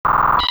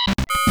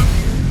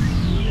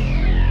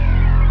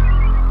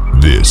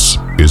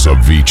is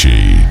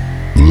Avicii.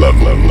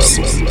 Levels.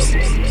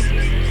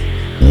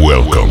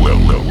 Welcome.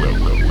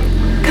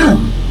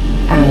 Come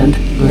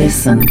and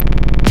listen.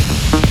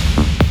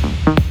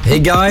 Hey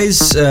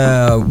guys,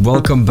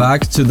 welcome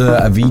back to the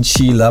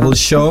Avicii Level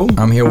Show.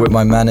 I'm here with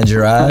my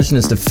manager Ash, and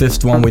it's the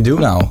 5th one we do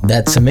now.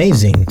 That's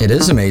amazing. It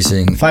is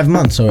amazing. 5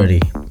 months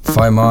already.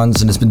 5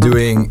 months, and it's been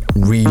doing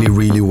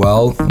really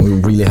well.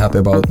 We're really happy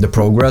about the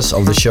progress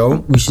of the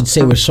show. We should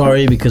say we're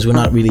sorry because we're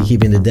not really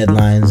keeping the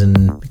deadlines,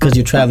 and because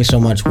you're traveling so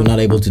much, we're not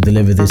able to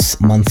deliver this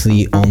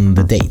monthly on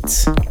the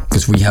dates.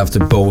 Because we have to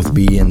both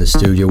be in the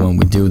studio when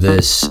we do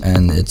this,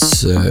 and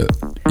it's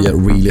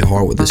really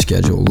hard with the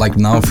schedule. Like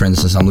now, for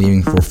instance, I'm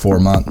leaving for 4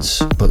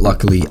 months, but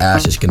luckily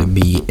Ash is going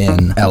to be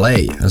in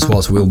LA as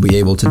well, so we'll be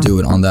able to do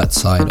it on that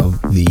side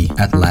of the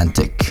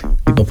Atlantic.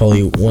 People are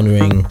probably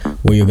wondering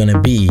where you're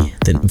gonna be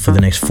for the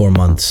next 4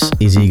 months.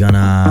 Is he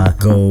gonna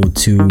go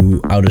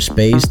to outer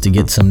space to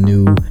get some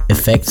new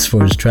effects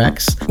for his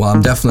tracks? Well,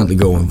 I'm definitely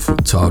going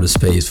to outer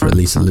space for at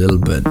least a little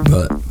bit,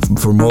 but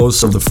for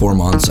most of the 4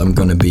 months I'm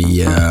gonna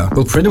be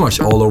pretty much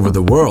all over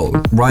the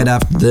world. Right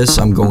after this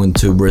I'm going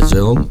to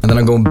Brazil, and then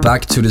I'm going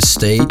back to the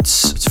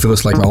States. It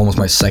feels like almost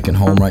my second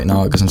home right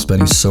now because I'm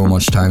spending so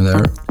much time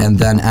there. And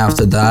then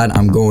after that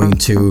I'm going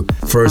to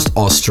first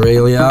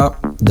Australia,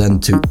 then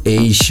to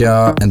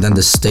Asia, and then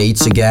the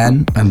States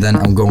again, and then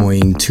I'm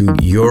going to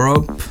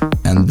Europe,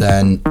 and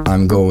then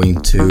I'm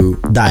going to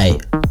die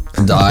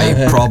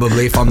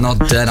probably. If I'm not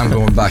dead, I'm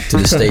going back to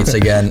the States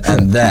again,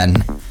 and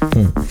then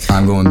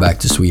I'm going back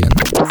to Sweden.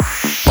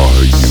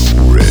 Are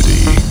you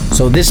ready?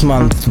 So this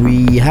month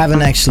we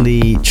haven't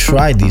actually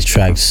tried these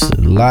tracks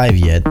live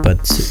yet, but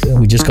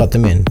we just got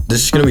them in.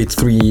 This is gonna be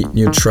 3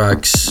 new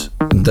tracks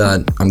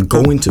that I'm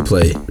going to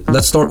play.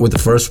 Let's start with the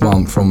first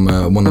one from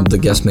one of the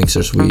guest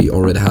mixers we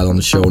already had on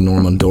the show,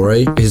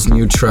 Doray. His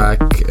new track,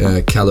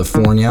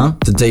 California,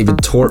 the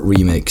David Tort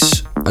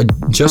remix. I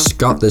just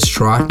got this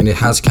track and it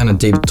has kind of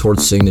David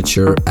Tort's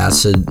signature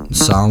acid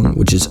sound,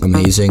 which is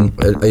amazing.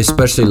 I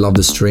especially love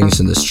the strings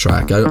in this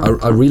track.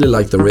 I really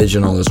like the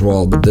original as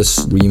well, but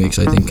this remix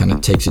I think kind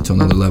of takes it to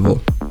another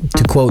level.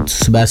 To quote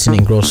Sebastian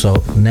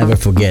Ingrosso, never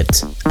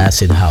forget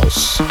acid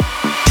house.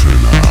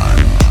 Turn on.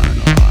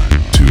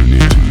 Tune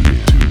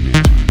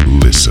in.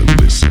 Listen.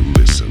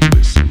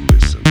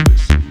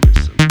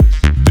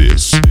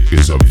 This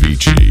is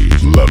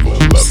Avicii Level.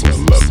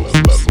 Welcome.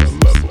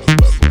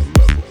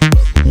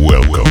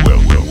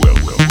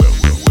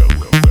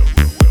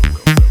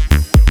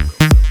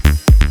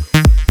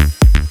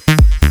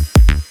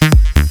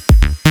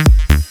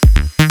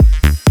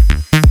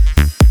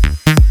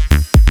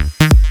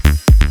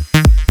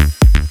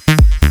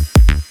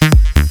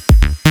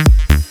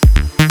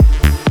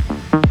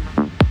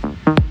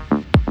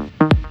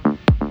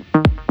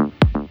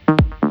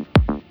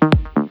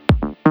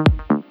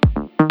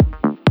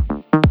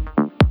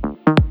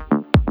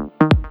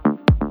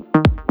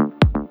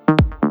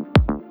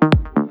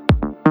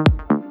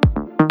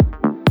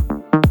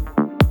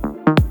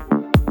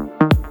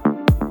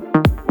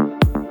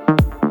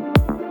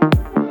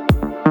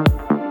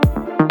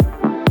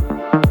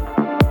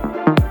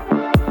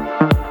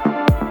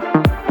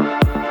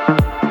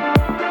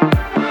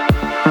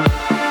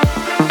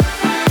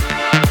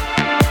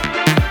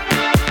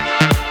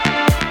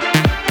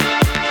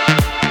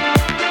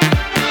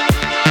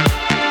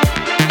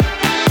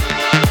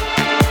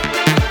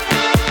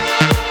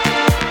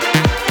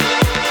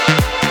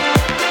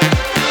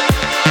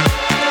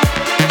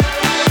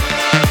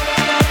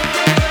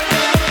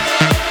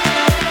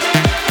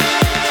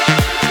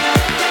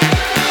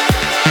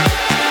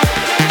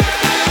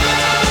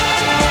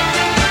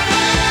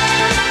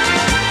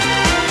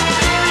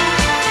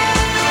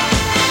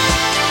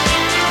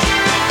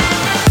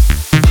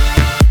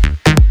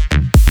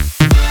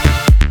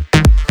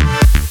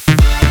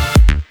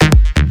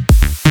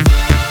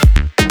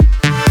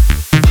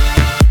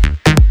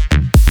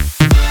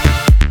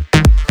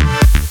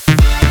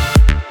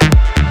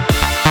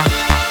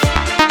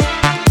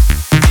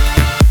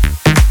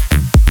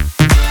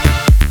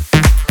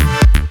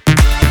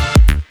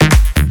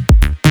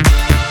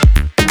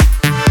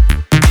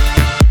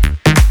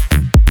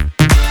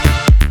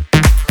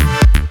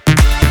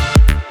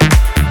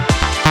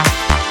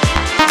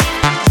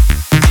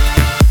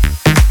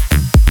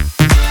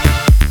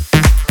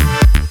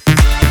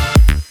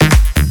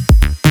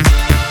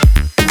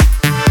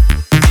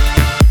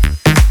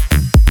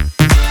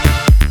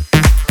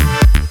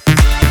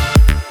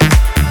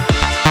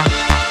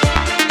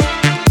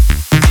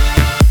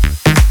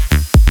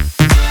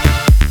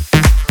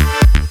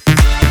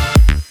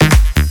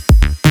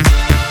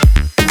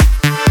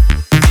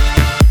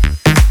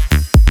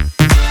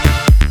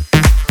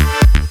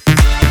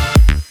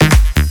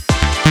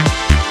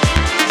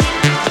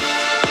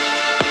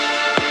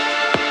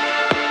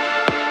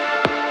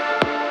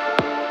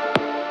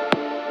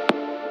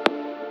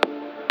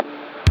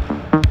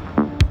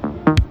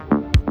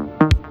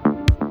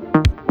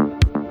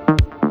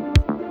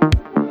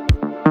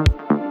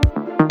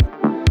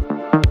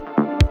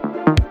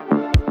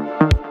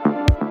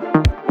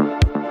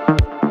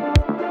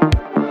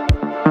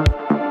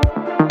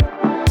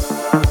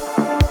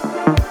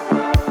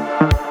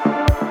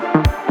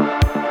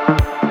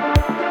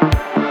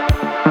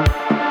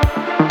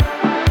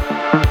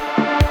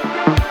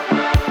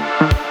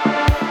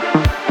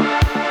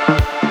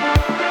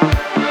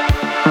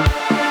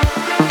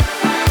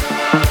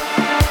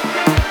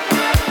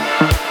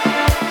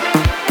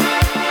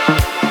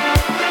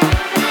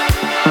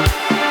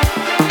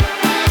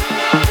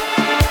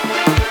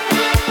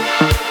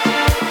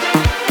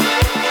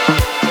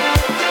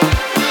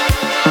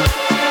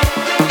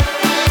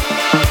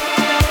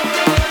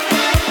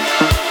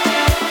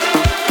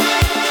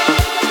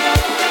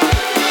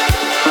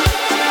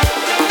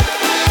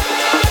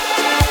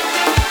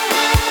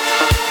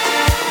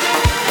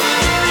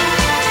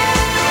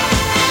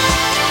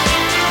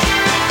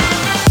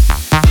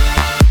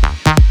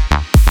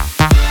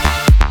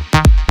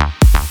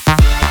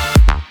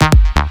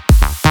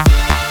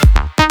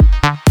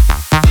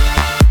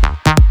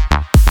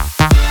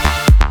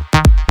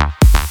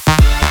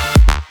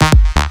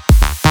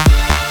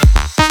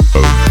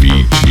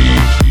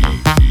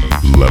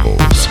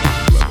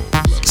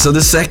 So the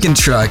second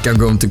track I'm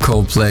going to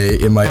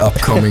Coldplay in my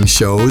upcoming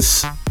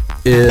shows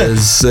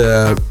is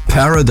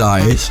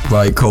Paradise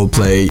by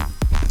Coldplay,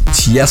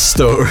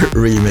 Tiesto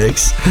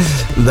remix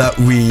that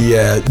we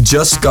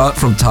just got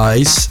from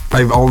Thais.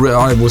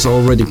 I was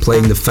already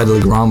playing the Federal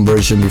Ground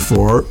version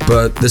before,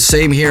 but the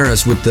same here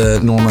as with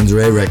the Norman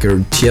Doray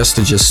record,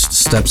 Tiesto just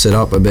steps it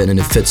up a bit and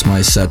it fits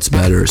my sets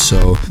better.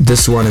 So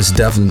this one is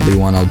definitely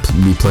one I'll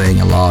be playing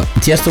a lot.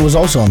 Tiesto was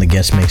also on the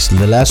guest mix,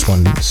 the last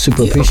one.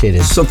 Super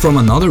appreciated. So from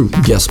another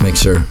guest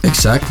mixer.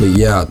 Exactly,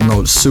 yeah.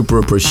 No, super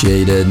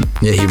appreciated.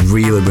 Yeah, he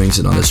really brings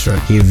it on this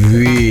track. He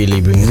really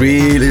brings it.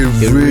 Really.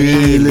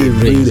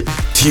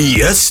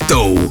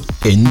 Tiesto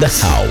in the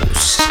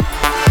house.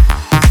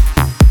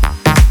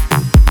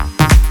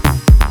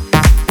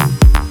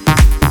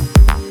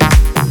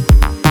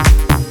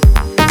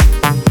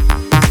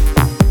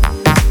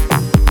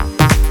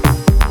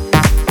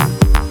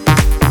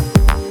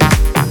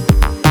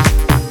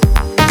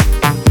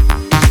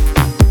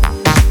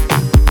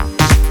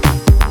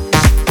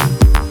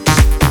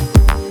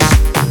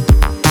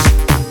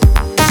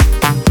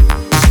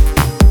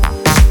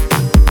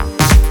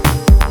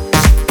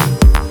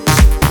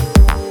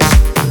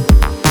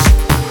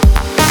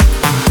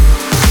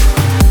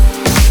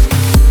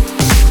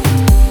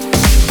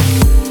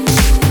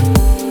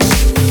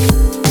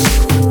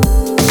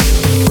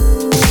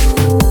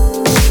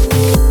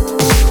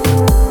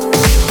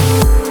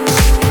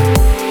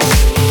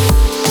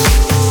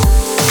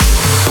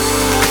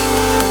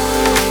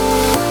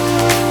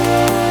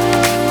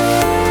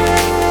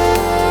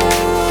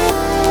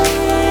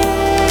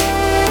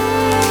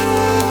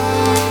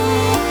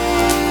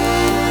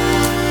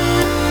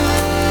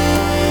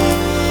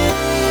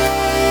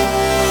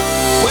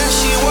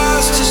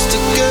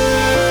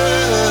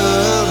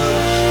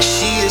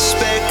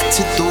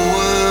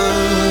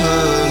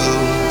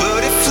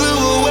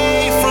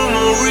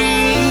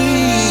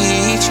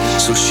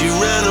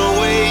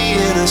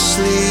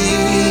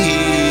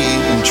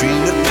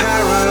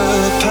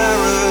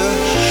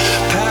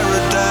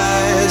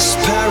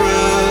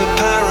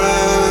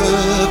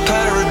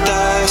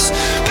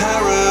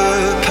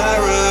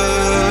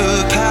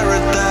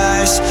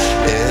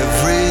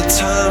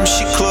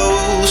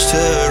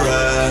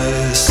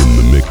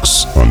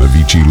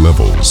 Avicii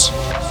levels.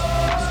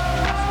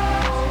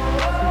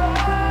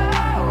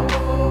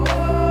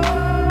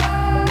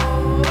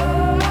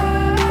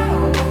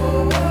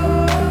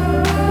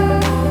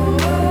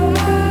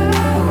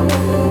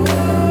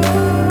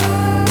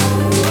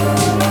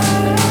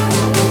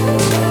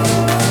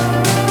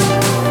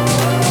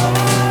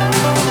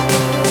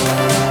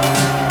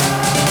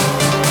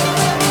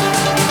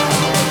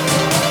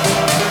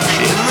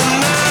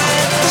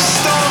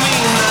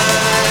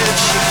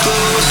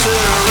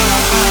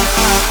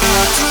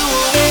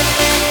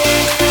 Through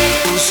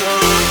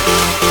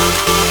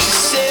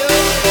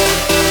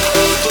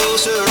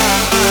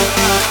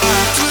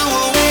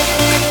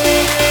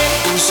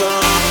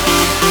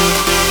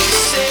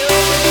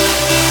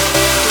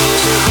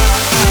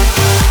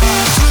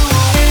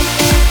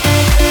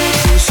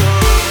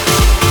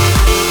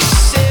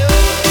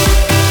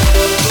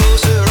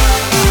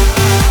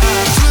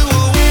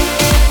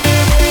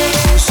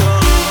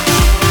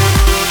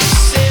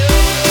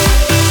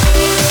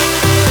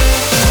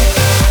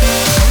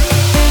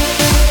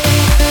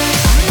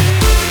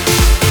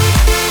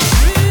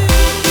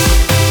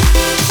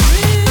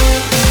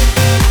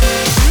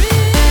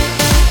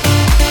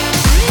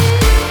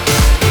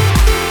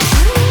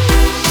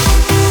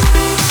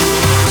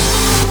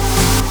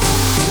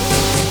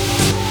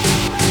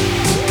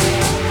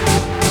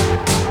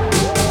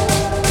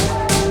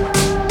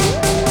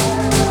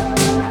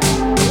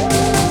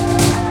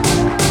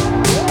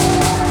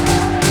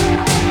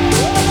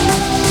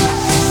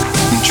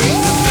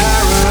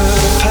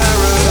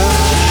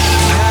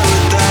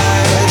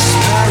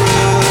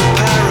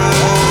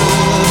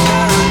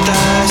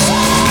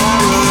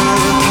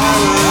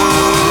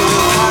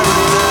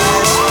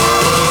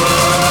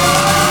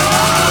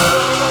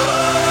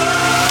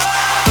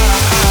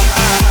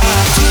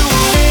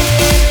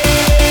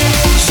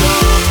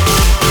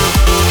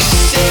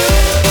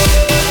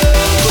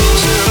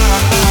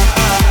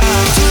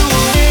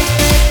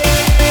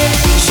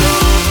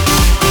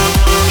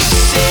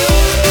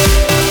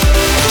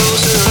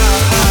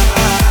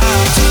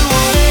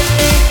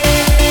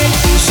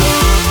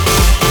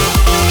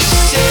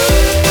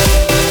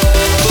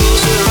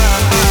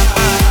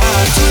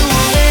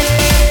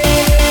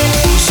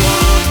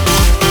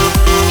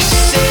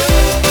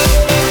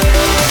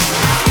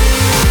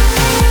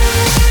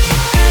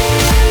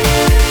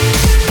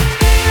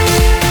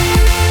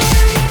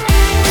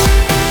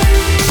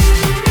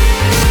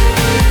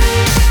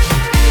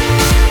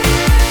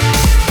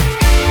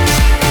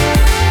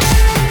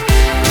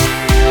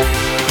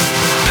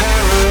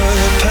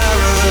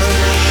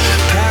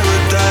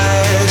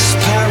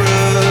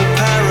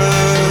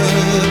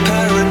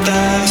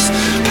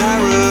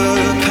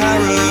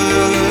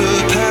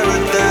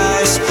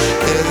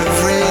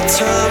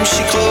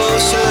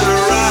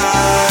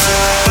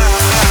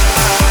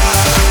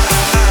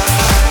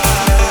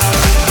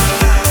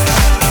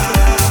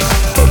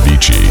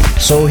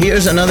So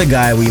here's another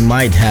guy we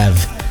might have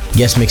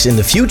guest mix in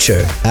the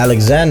future,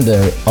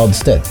 Alexander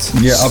Adstedt.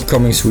 Yeah,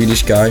 upcoming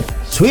Swedish guy.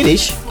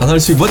 Swedish?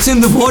 What's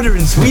in the water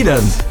in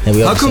Sweden?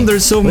 How come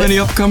there's so many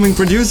upcoming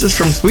producers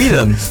from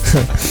Sweden?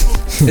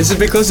 Is it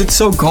because it's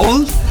so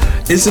cold?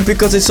 Is it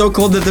because it's so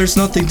cold that there's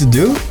nothing to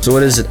do? So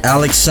what is it?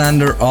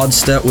 Alexander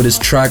Adstedt with his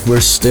track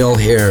We're Still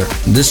Here.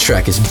 This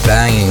track is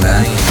banging,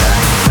 man.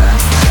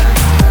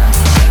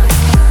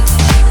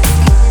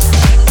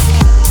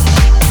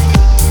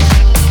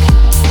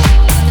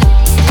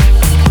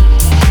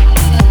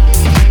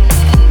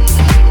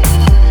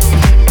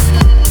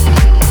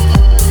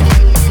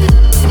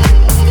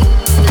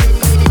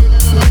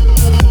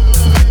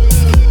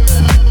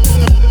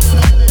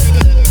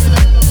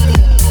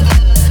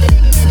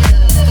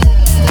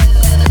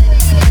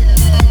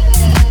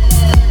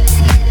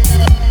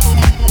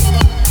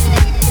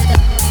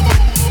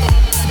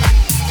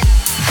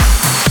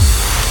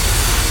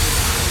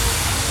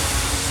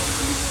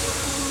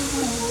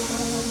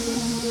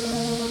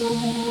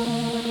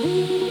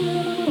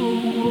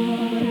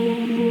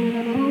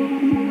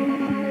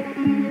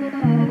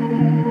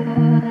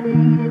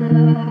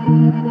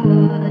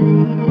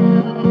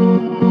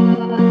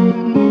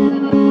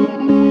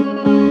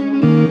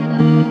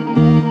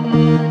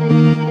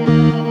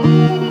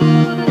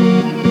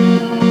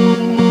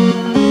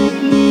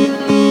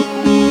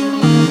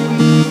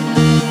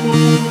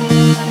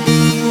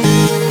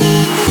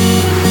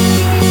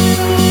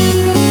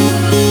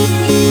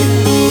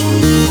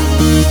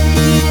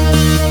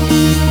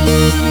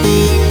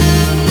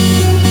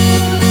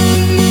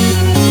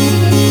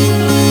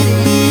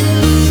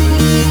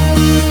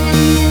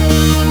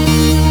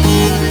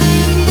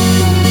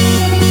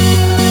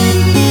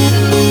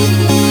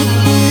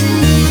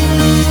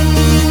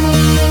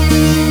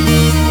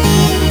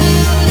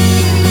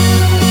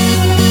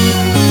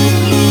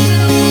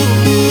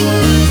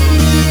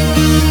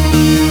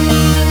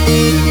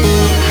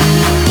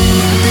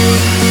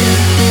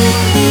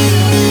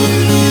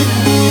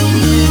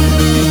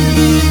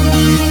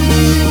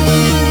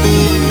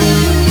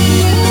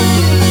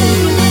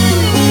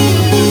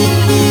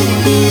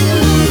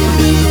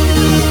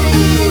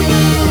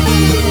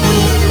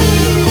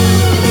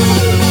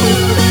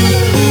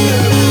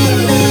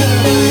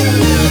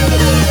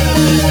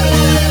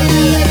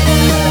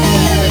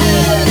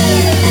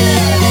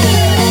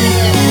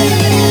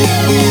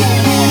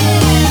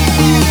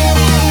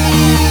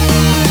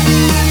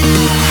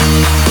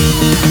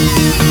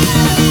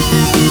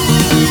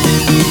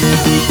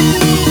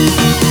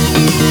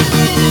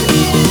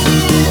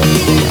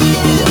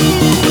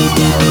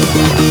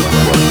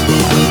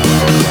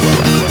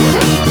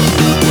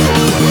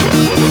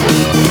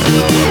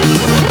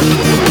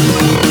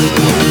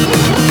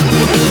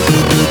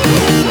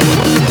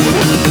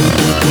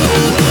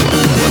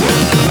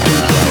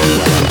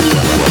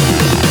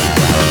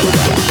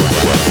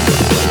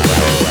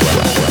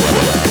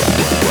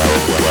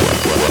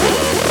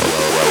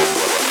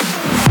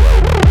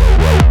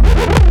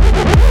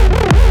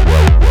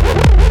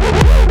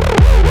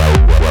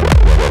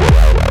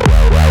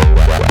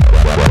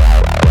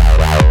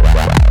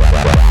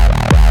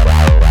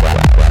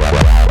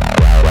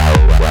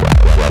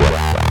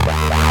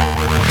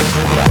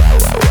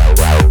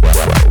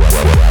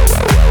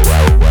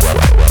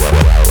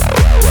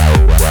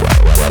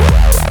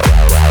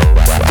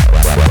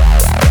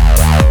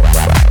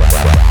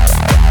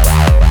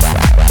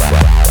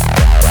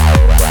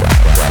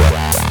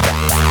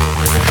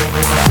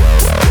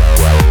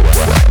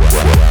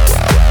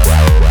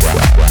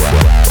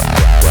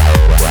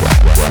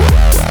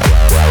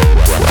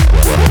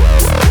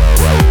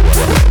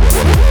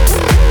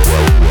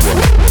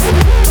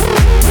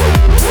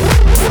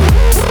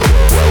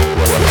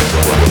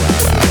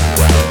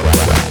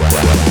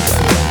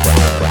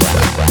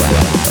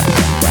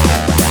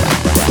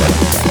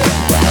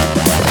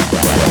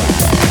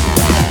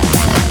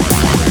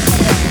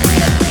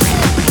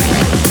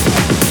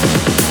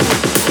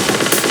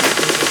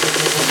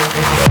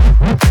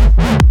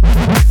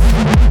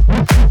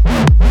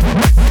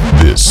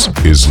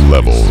 is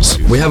Levels.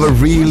 We have a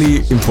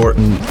really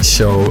important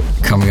show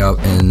coming up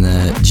in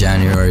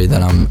January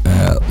that I'm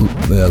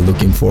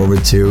looking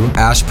forward to.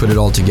 Ash put it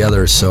all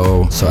together,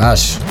 so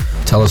Ash,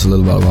 tell us a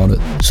little bit about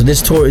it. So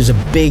this tour is a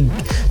big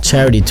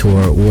charity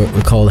tour.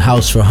 We're called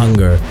House for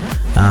Hunger,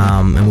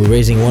 and we're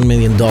raising $1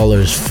 million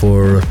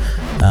for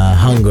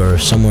hunger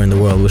somewhere in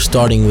the world. We're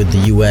starting with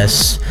the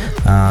US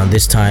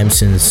this time,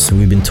 since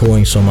we've been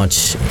touring so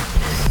much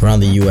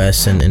around the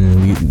US,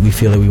 and we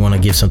feel that we want to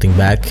give something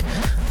back.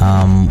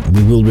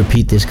 We will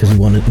repeat this because we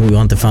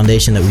want the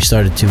foundation that we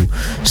started to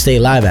stay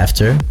alive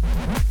after.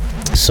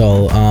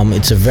 So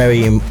it's a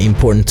very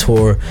important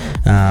tour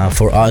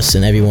for us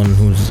and everyone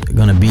who's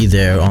gonna be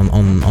there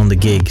on the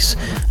gigs.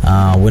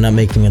 We're not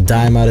making a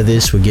dime out of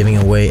this. We're giving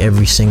away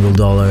every single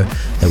dollar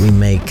that we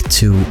make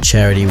to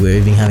charity. We're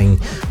even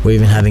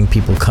having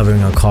people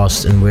covering our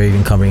costs, and we're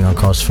even covering our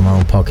costs from our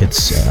own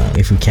pockets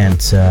if we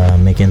can't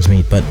make ends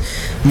meet. But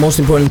the most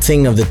important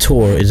thing of the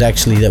tour is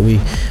actually that we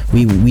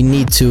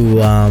need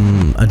to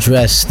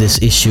address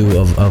this issue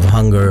of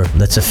hunger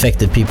that's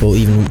affected people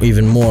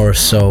even more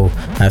so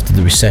after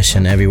the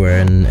recession everywhere,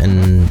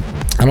 and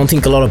I don't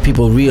think a lot of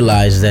people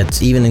realize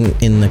that even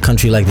in a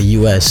country like the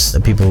US,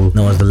 that people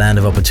know as the land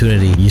of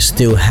opportunity, you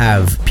still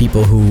have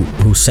people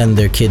who send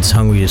their kids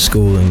hungry to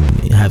school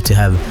and have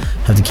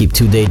to keep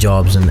 2 day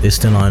jobs, and it's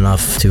still not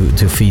enough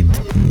to feed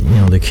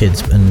their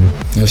kids. And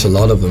there's a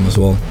lot of them as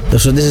well.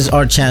 So this is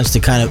our chance to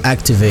kind of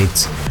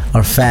activate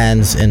our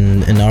fans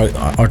and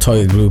our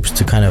target groups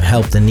to kind of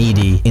help the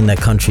needy in that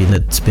country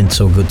that's been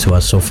so good to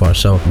us so far.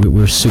 So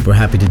we're super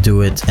happy to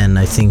do it, and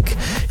I think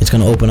it's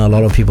going to open a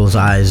lot of people's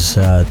eyes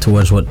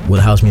towards what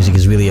house music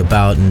is really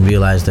about, and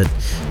realize that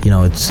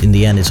it's in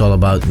the end it's all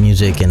about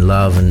music and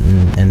love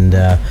and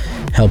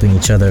helping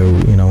each other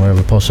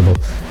wherever possible.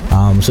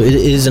 So it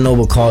is a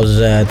noble cause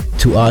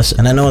to us,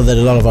 and I know that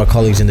a lot of our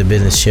colleagues in the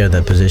business share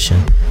that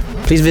position.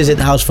 Please visit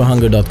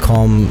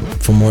houseforhunger.com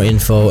for more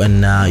info,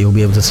 and you'll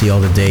be able to see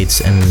all the dates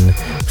and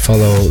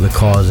follow the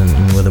cause and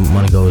where the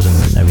money goes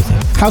and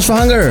everything. House for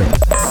Hunger!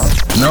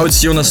 Now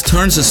it's Jonas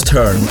Törn's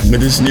turn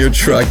with his new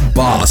track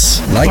Boss.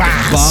 Like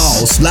a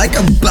boss, like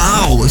a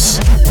boss.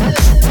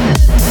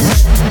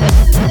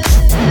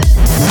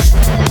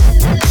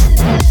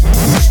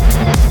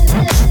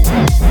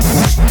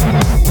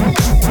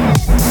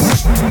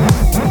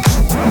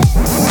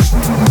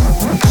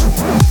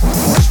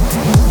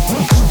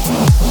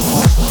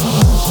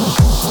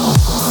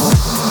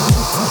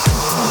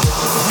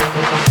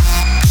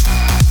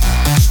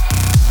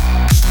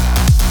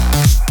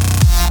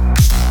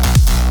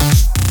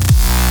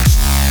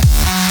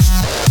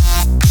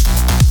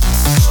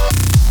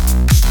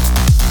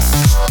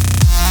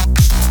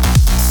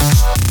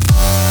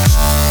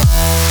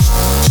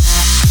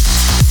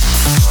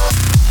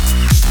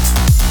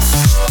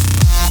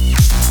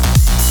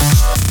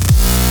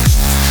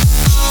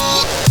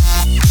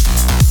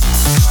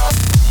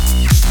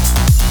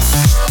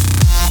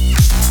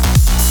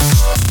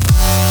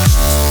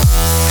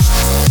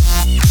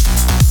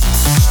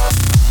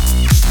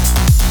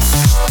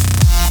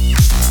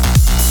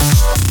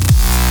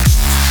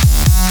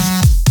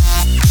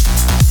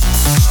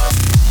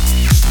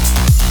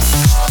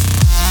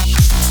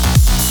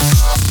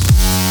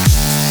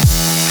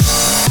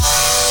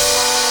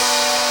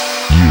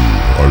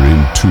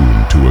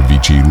 Tune to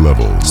Avicii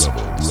levels.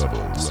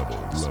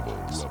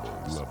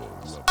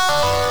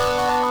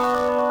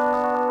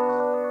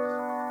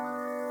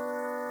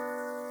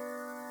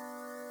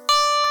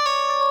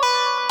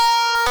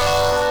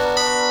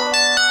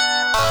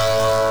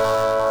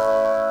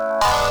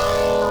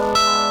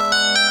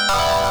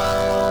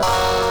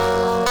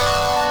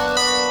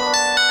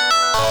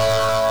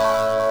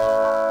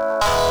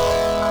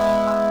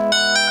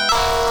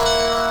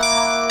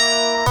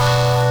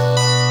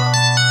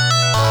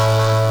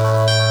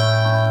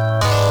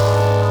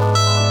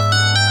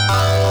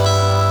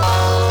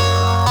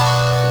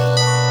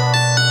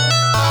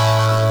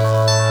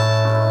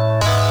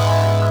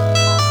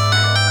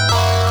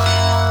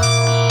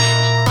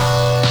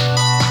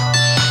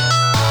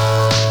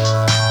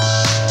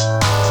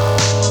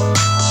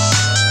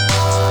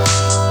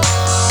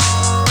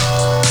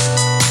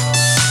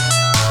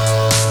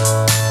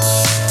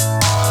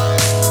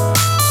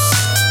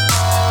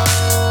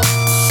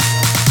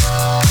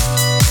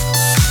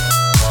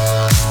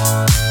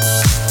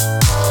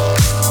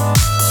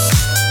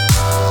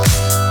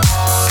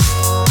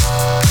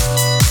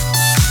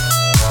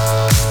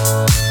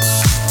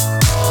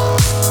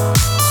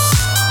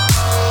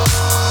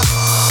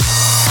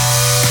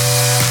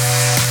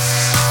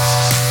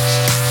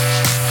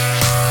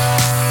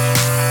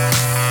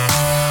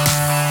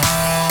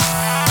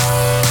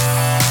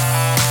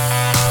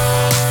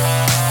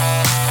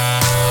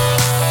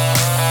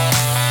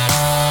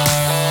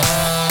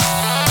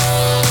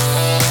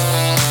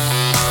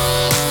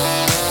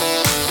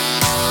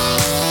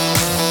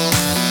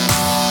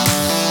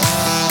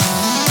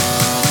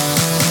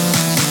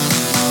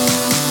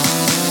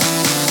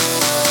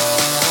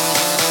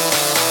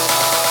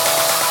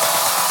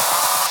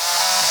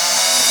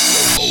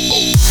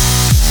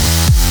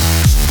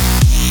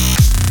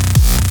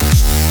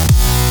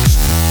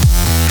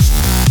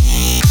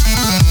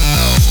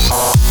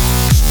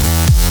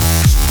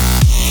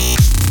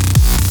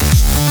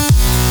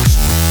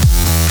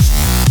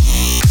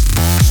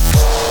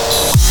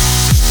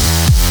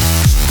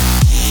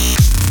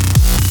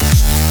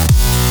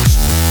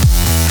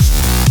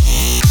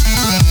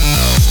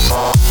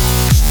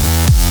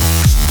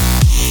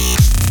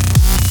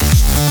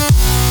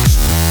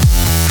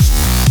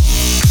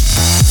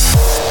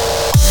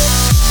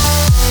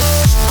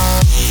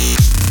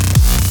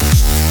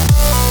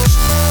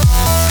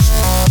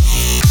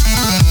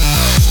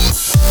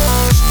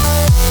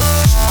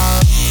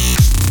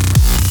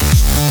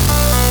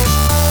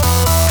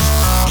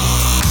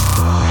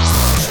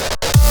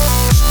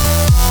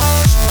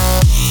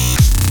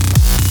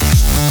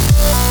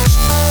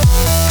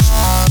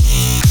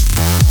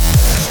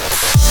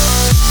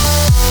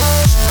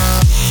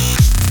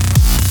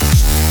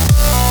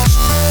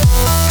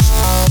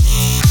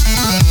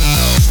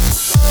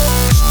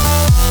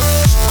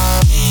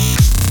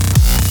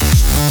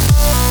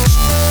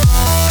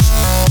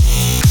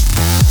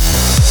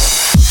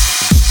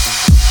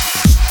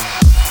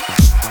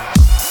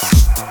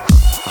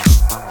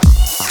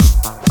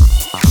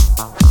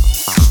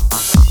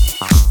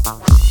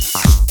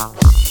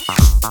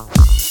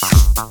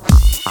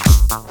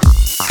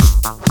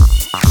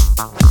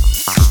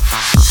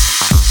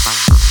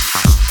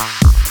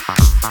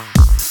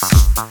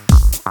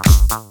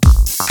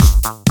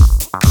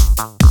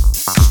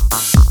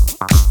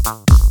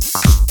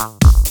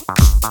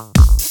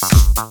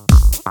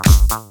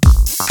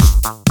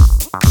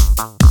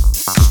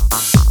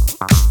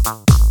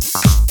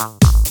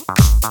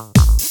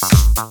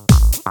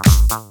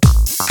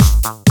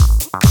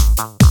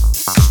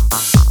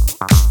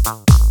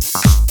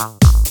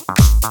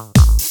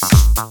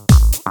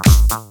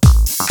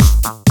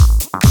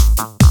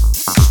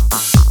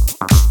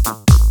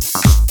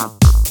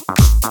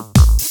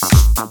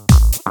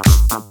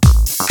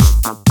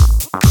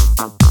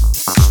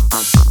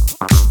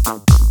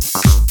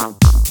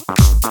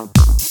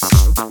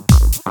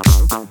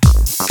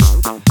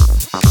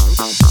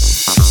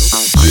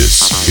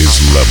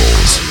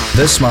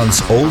 This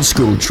month's old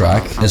school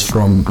track is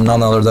from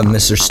none other than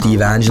Mr. Steve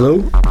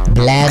Angello.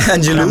 Blast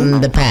Angello.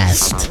 from the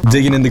past.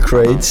 Digging in the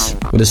crates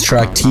with his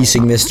track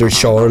Teasing Mr.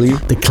 Charlie.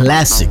 The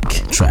classic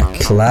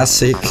track.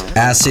 Classic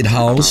acid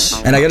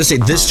house. And I gotta say,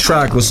 this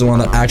track was the one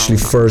that actually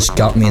first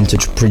got me into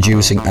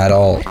producing at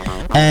all.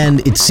 And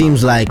it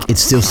seems like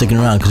it's still sticking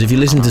around, because if you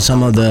listen to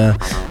some of the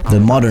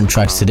modern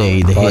tracks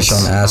today, the Bash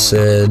hits, on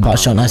Acid.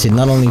 Bash on Acid,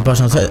 not only Bash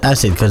on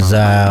Acid, because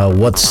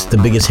what's the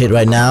biggest hit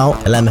right now?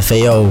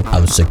 LMFAO,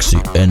 I'm sexy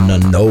and I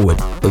know it.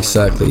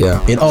 Exactly,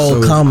 yeah. It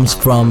all comes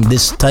from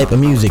this type of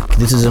music.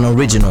 This is an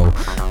original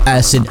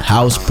acid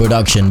house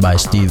production by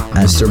Steve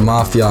Mr.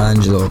 Mafia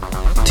Angelo,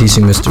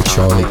 Teasing Mr.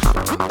 Charlie.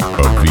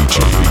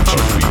 Avicii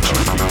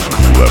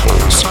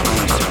Levels.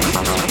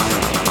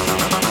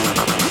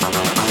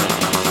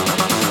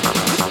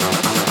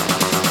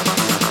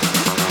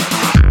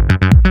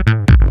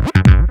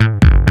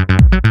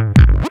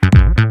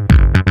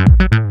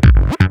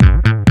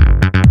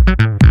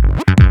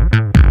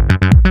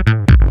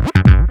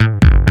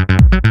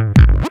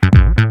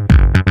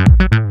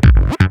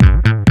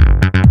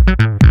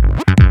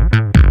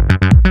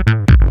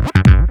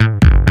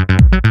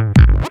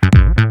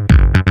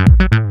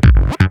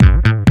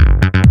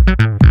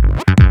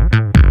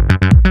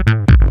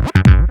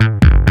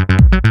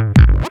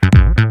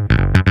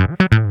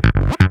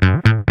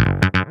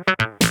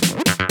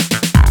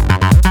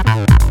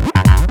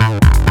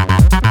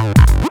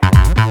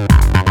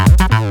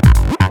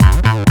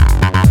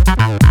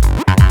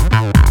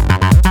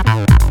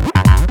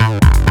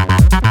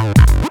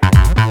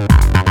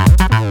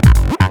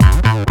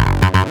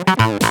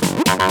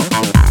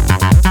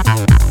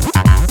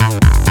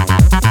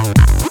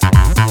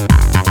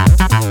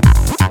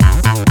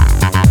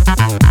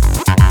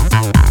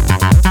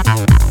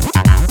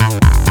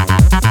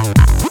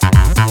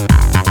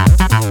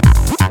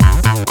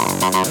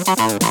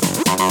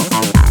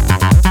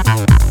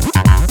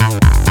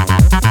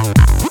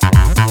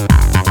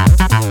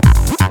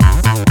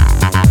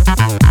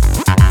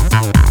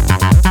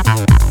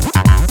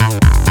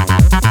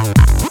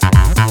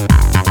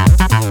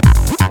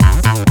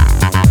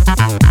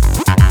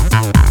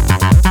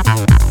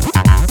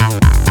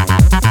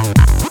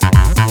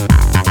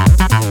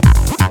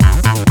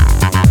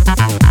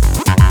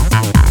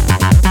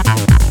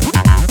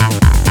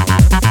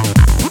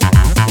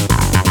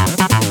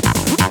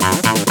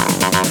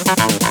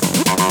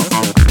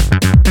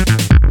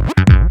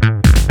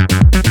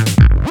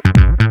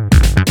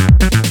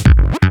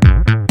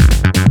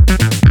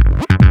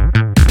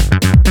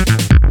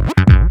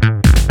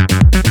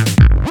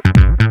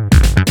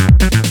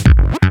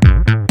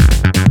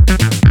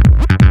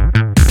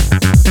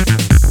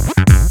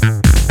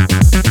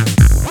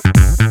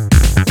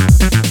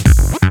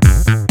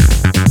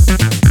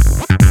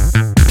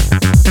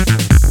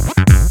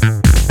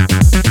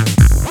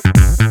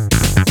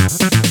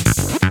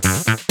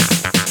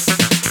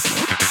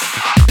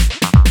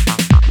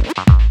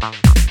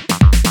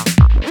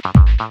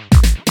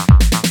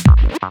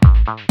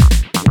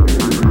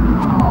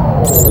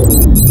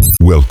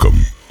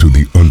 Welcome to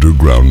the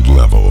underground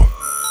level.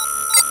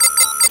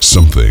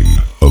 Something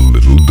a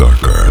little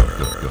darker.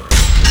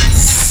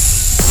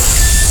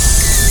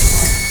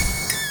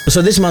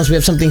 So this month we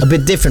have something a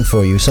bit different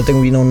for you, something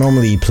we don't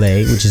normally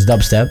play, which is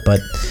dubstep,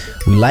 but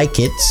we like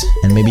it,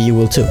 and maybe you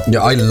will too.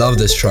 Yeah, I love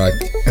this track.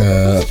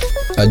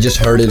 I just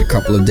heard it a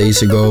couple of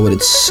days ago, but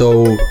it's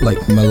so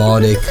like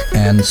melodic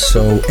and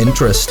so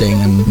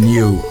interesting and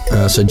new,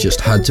 so I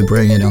just had to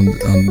bring it on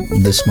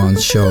this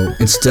month's show.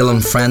 It's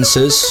Dillon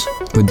Francis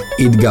with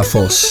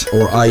I.D.G.A.F.O.S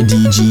or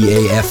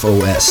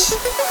I.D.G.A.F.O.S.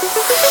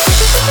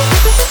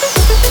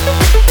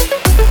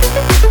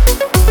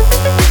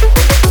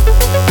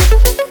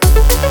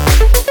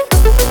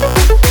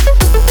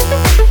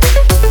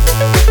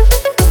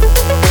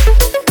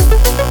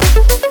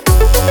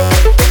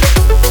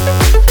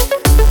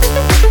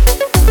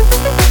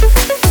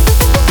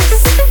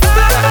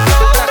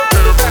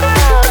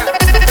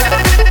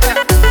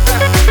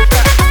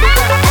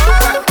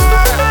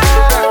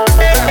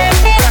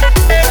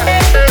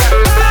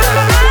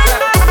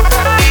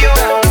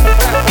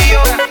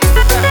 Yo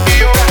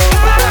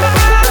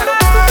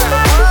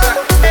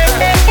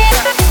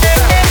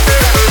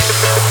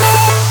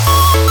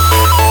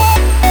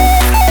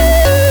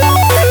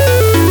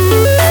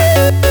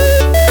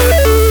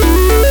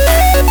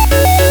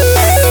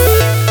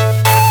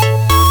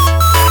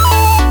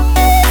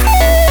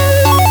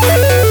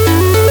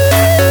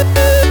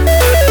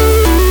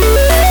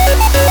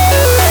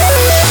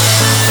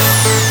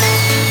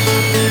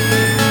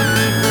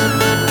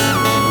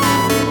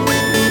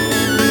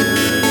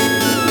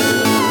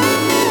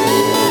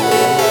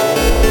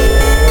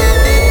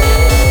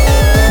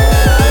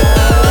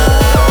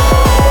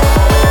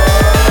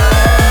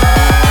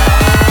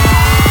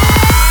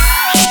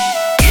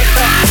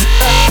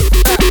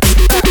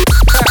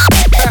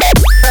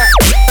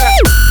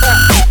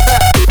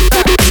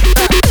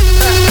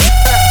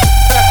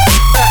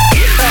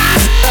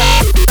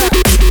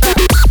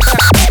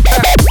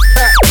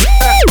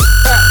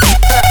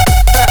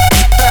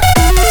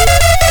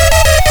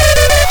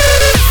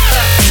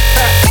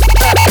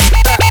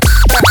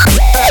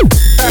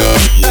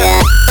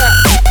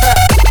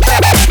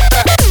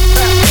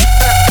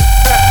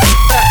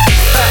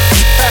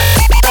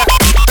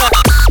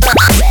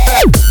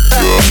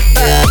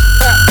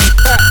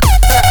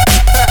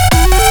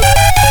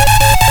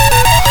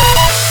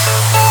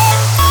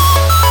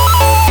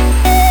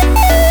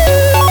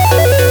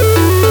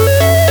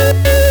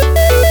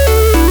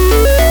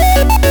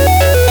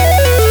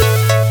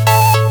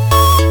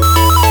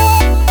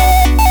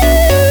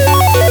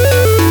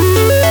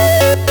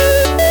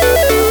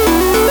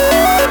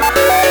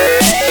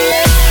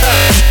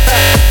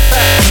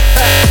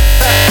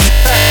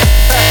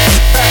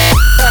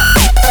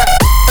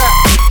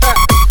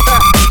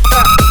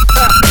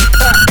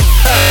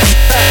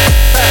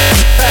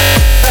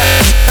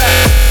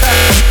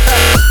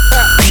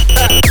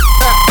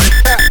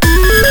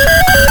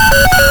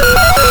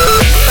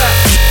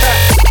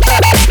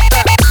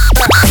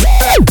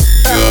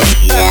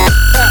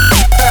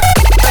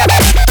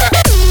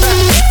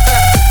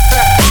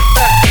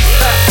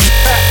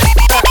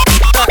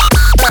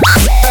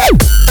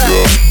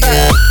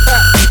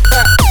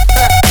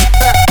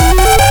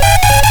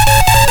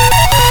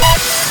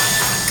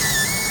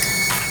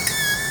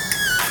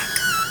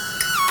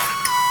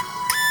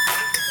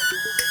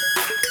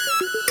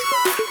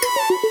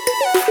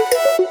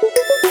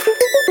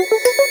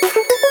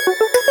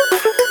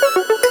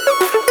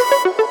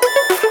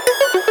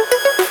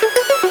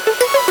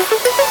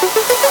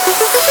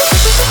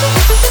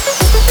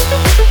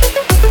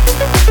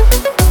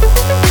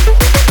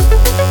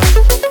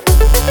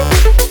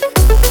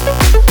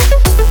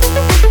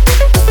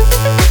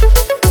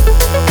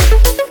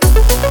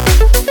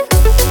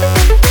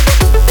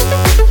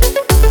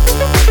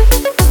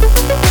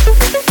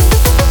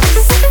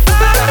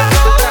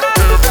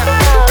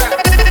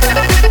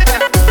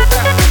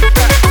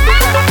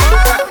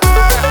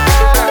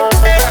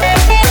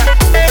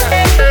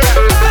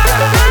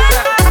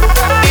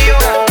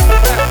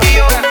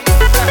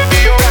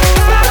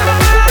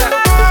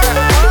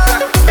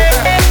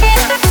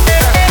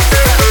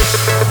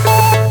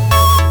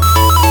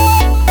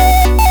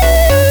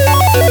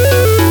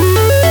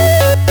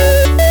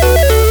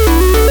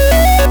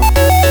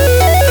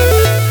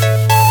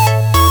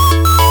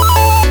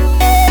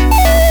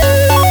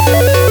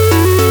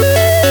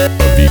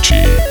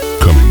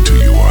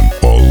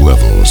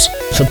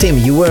So Tim,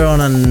 you were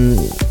on an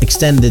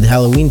extended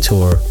Halloween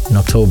tour in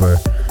October,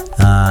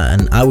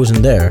 and I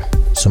wasn't there.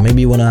 So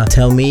maybe you wanna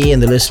tell me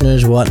and the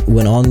listeners what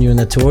went on during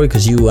the tour?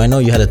 Because I know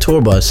you had a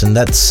tour bus, and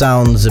that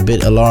sounds a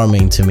bit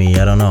alarming to me.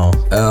 I don't know.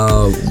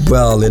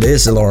 Well, it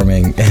is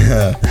alarming.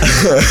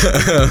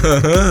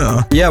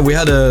 Yeah, we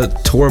had a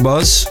tour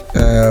bus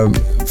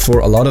for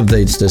a lot of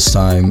dates this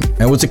time,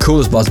 and it was the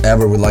coolest bus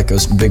ever with like a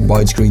big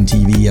widescreen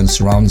TV and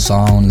surround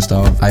sound and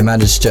stuff. I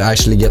managed to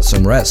actually get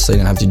some rest. I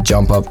didn't have to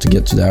jump up to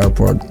get to the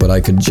airport, but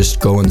I could just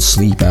go and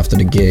sleep after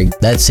the gig.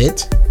 That's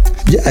it?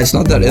 Yeah, it's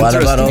not that What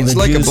interesting. about all It's the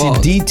like juicy a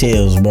bus.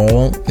 details,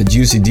 bro? The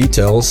juicy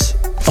details.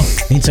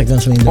 Niet zeg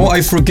dan zo in de... Oh,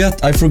 I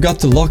forgot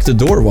to lock the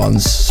door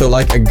once. So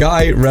like a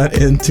guy ran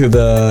into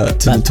the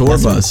tour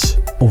bus.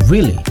 Oh,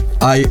 really?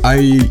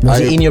 Was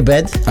he in your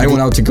bed? I went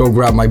out to go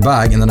grab my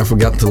bag, and then I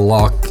forgot to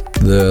lock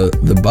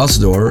the bus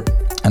door,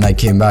 and I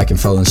came back and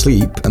fell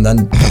asleep. And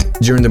then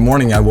during the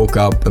morning I woke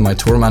up and my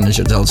tour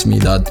manager tells me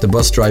that the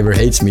bus driver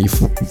hates me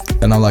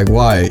and I'm like,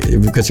 why?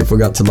 Because you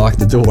forgot to lock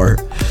the door.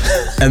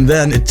 And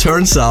then it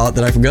turns out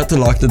that I forgot to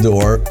lock the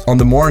door. On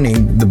the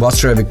morning the bus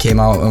driver came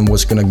out and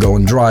was gonna go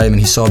and drive, and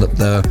he saw that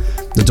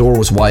the door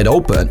was wide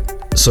open.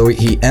 So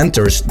he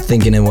enters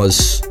thinking it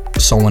was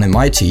someone in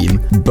my team,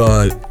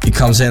 but he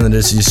comes in and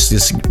there's just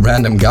this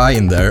random guy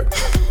in there,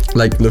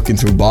 like looking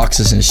through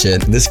boxes and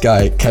shit. This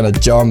guy kind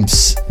of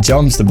jumps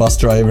the bus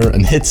driver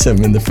and hits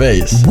him in the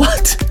face.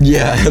 What?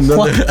 Yeah. And then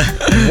What?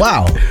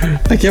 Wow.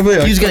 I can't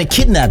believe He was gonna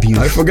kidnap you.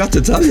 I forgot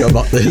to tell you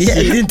about this. Yeah,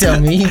 you didn't tell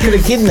me. He could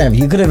have kidnapped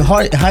you. He could have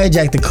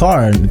hijacked the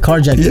car and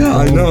carjacked Yeah,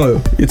 I know.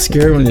 It's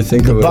scary when you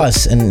think the of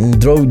bus and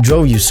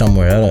drove you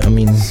somewhere. I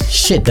mean,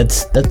 shit,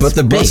 that's But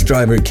the bus big.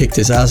 driver kicked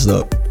his ass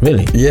though.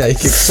 Really? Yeah, he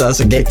kicked his ass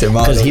and kicked him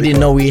out. Because he didn't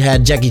know we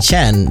had Jackie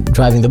Chan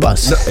driving the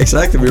bus. No,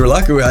 exactly. We were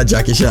lucky we had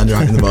Jackie Chan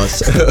driving the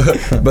bus.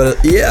 But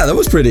yeah, that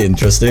was pretty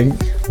interesting.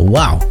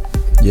 Wow.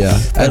 Yeah,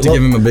 I had to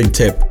give him a big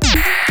tip.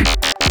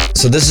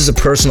 So this is a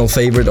personal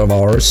favorite of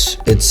ours.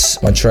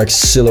 It's my track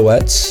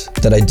Silhouettes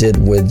that I did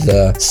with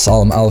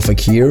Salem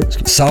Fakir.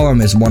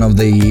 Salem is one of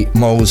the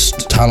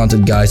most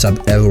talented guys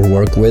I've ever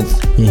worked with.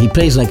 Yeah, he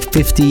plays like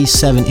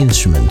 57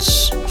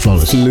 instruments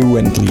flawlessly.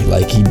 Fluently,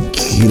 like he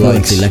likes.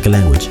 Fluently, like a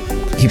language.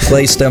 He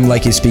plays them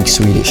like he speaks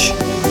Swedish.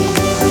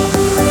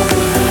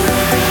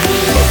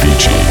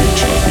 Avicii.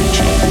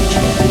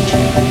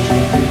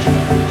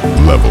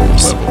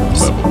 Levels.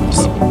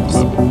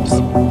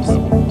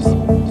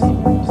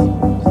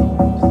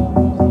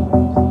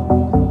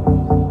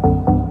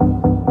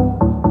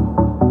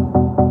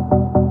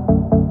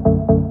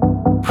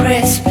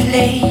 Press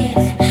play,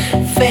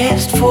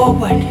 fast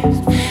forward,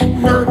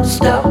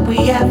 non-stop.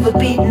 We have a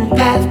beaten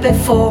path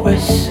before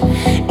us.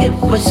 It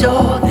was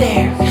all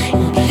there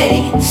in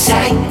plain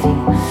sight.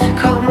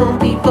 Come on,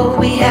 people,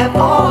 we have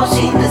all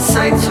seen the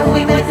signs, so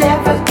we will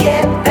never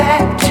get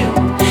back to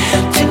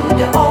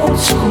the old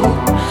school,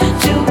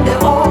 to the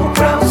old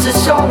grounds.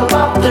 It's all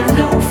about the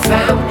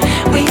newfound.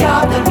 We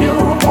are the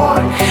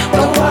newborn,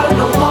 the world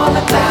know all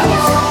about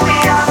us. We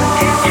are the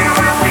future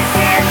and we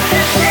can't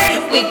today.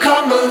 We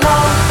come a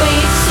long way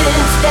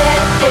since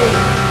that day,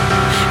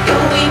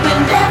 and we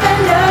will never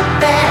look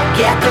back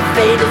at the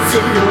faded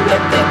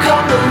silhouette. We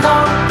come a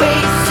long way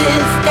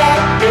since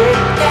that day.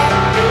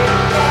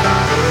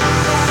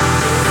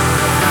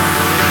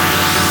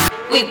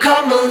 We've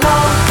come a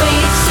long way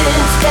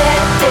since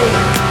that day,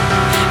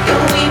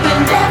 and we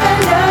will never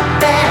look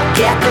back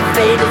at the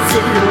faded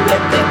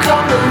silhouette. We've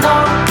come a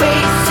long way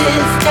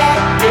since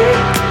that day,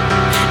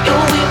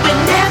 and we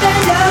will never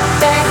look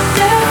back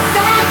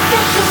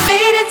at the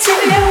faded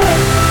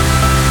silhouette.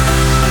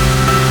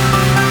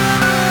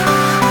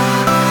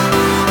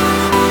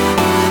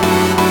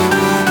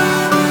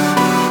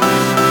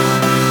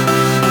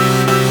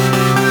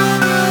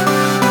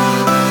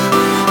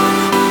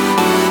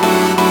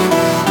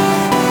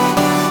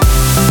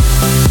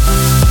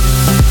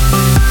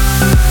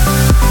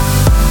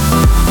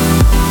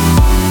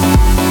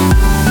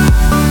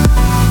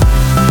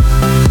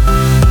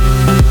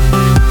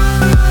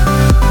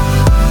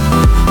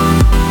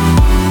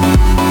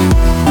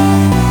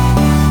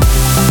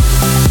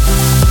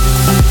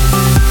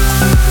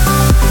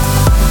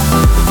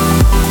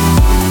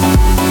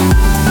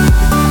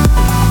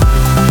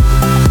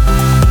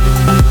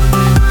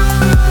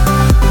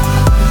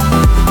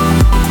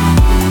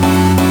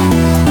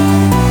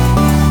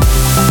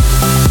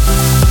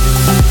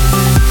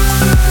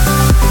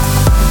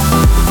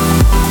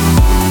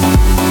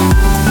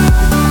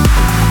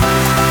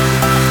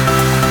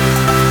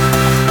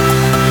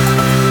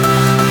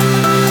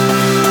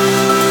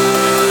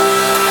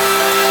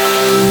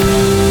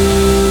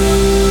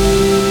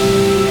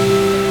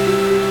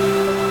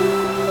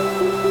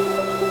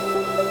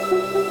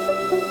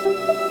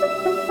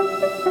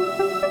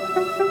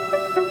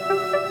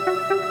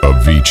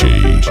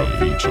 Avicii.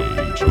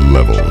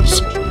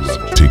 Levels.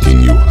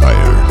 Taking you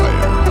higher.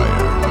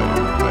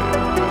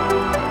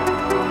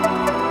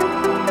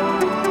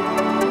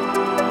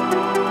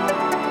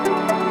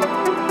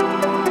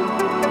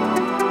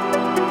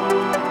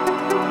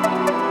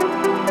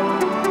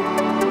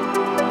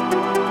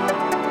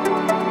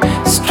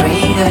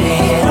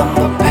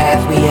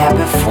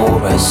 lie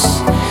before us.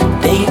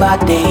 Day by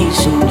day,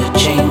 soon the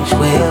change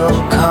will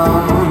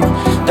come.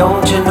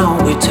 Don't you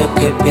know we took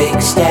a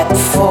big step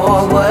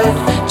forward?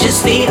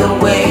 Just lead the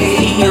way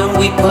and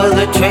we pull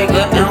the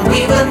trigger, and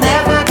we will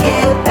never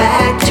get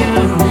back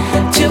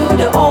to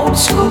the old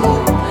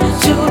school,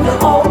 to the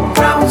old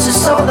grounds.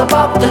 It's all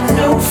about the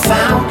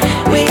newfound.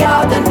 We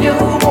are the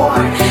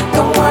newborn.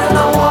 The world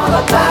know all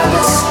about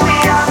us. We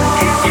are the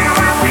future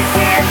and we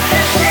can't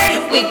today.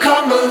 We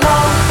come a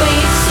long way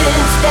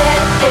since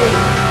that day,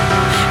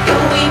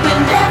 and we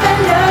will never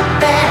look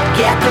back.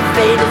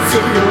 Captivated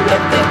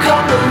silhouette. We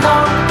come a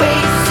long way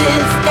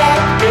since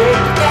that day.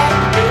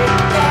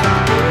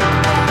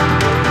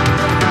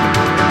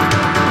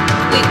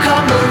 We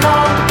come a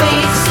long way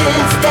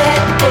since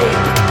that day,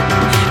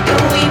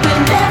 and we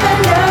will never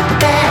look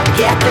back.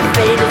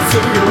 Captivated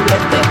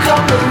silhouette. We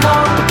come a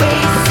long way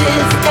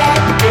since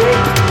that day,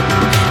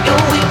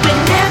 and we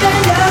will never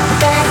look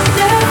back.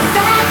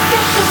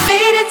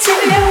 Captivated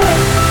silhouette.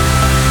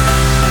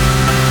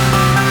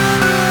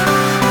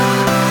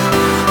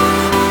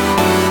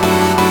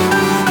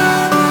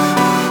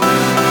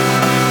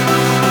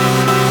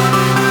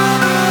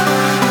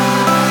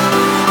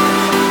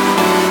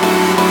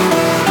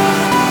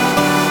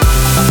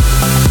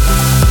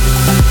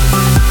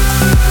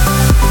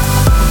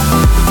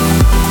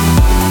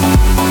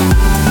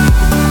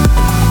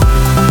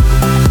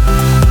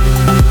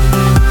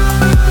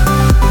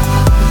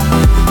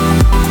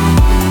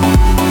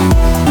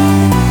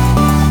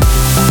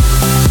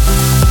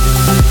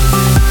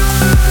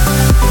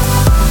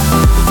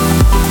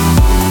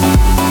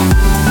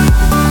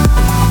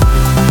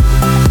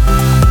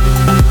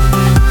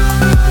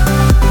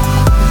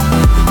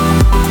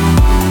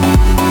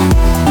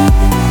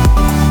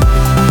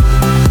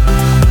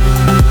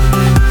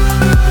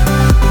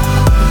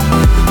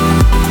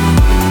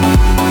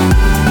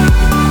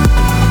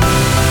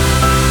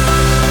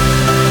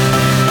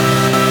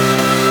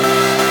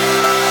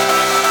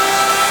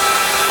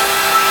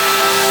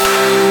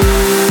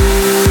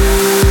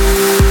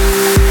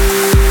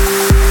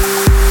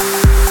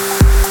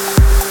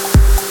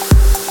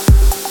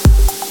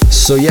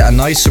 So yeah, a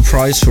nice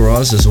surprise for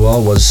us as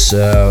well was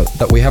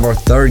that we have our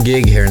third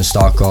gig here in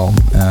Stockholm,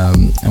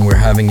 and we're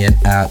having it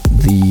at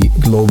the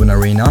Globen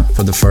Arena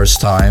for the first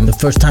time. The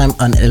first time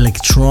an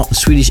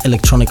Swedish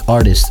electronic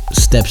artist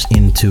steps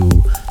into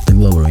the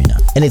Globe Arena.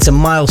 And it's a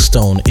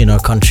milestone in our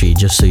country,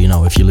 just so you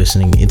know, if you're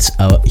listening. It's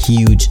a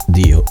huge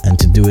deal, and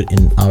to do it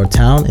in our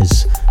town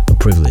is a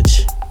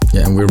privilege.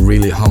 Yeah, and we're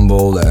really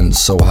humbled and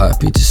so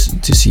happy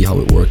to see how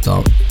it worked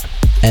out.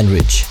 And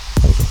rich.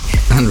 Okay.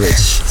 And rich,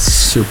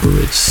 super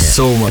rich, yeah.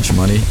 So much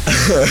money.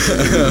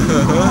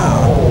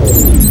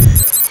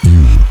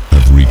 You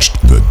have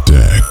reached the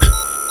deck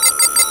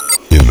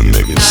in the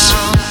mix.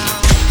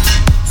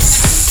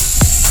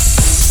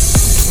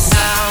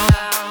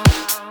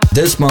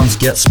 This month's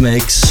Guest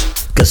Mix,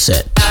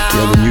 Cazzette.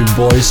 Yeah, the new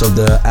boys of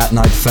the At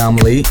Night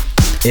family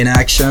in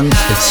action.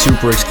 It's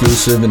super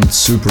exclusive and it's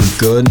super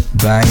good,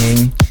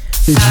 banging.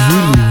 It's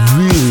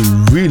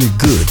really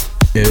good.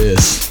 It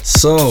is.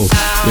 So,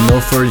 with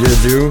no further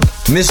ado,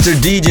 Mr.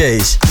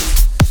 DJs,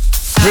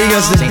 bring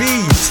us the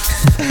beat.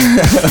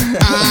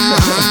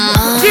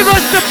 Give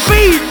us the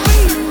beat.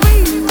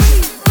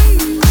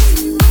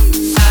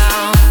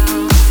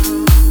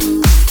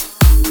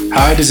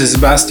 Hi, this is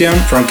Sebastian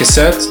from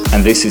Cazzette.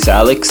 And this is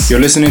Alex. You're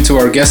listening to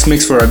our guest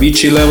mix for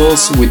Avicii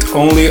Levels with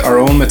only our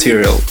own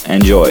material.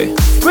 Enjoy.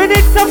 We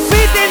need some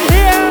beat in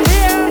here.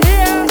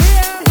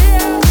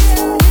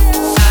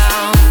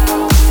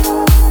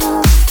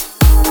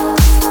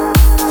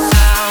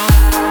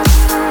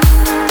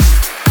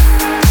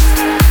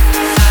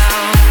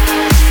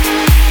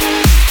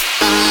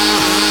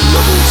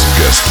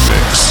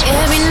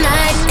 Every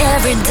night,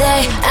 every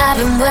day, I've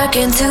been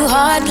working too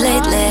hard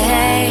lately.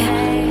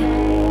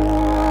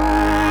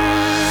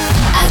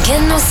 I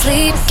get no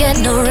sleep, get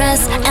no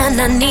rest, and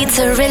I need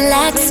to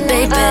relax,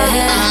 baby.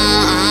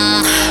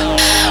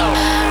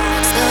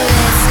 So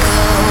let's go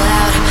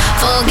out,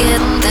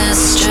 forget the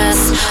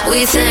stress.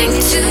 We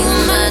think too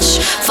much,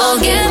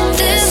 forget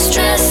this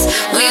stress.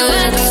 We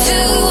work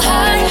too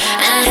hard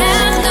and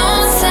have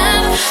no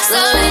time. So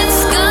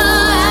let's go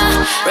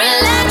out,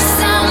 relax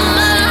our mind.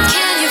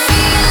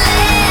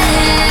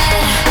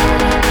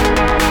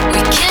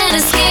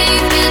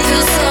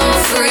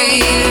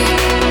 Free.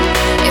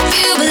 If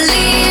you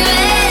believe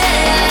it,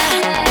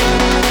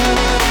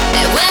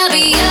 it will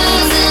be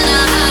yours in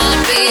a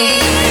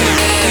heartbeat.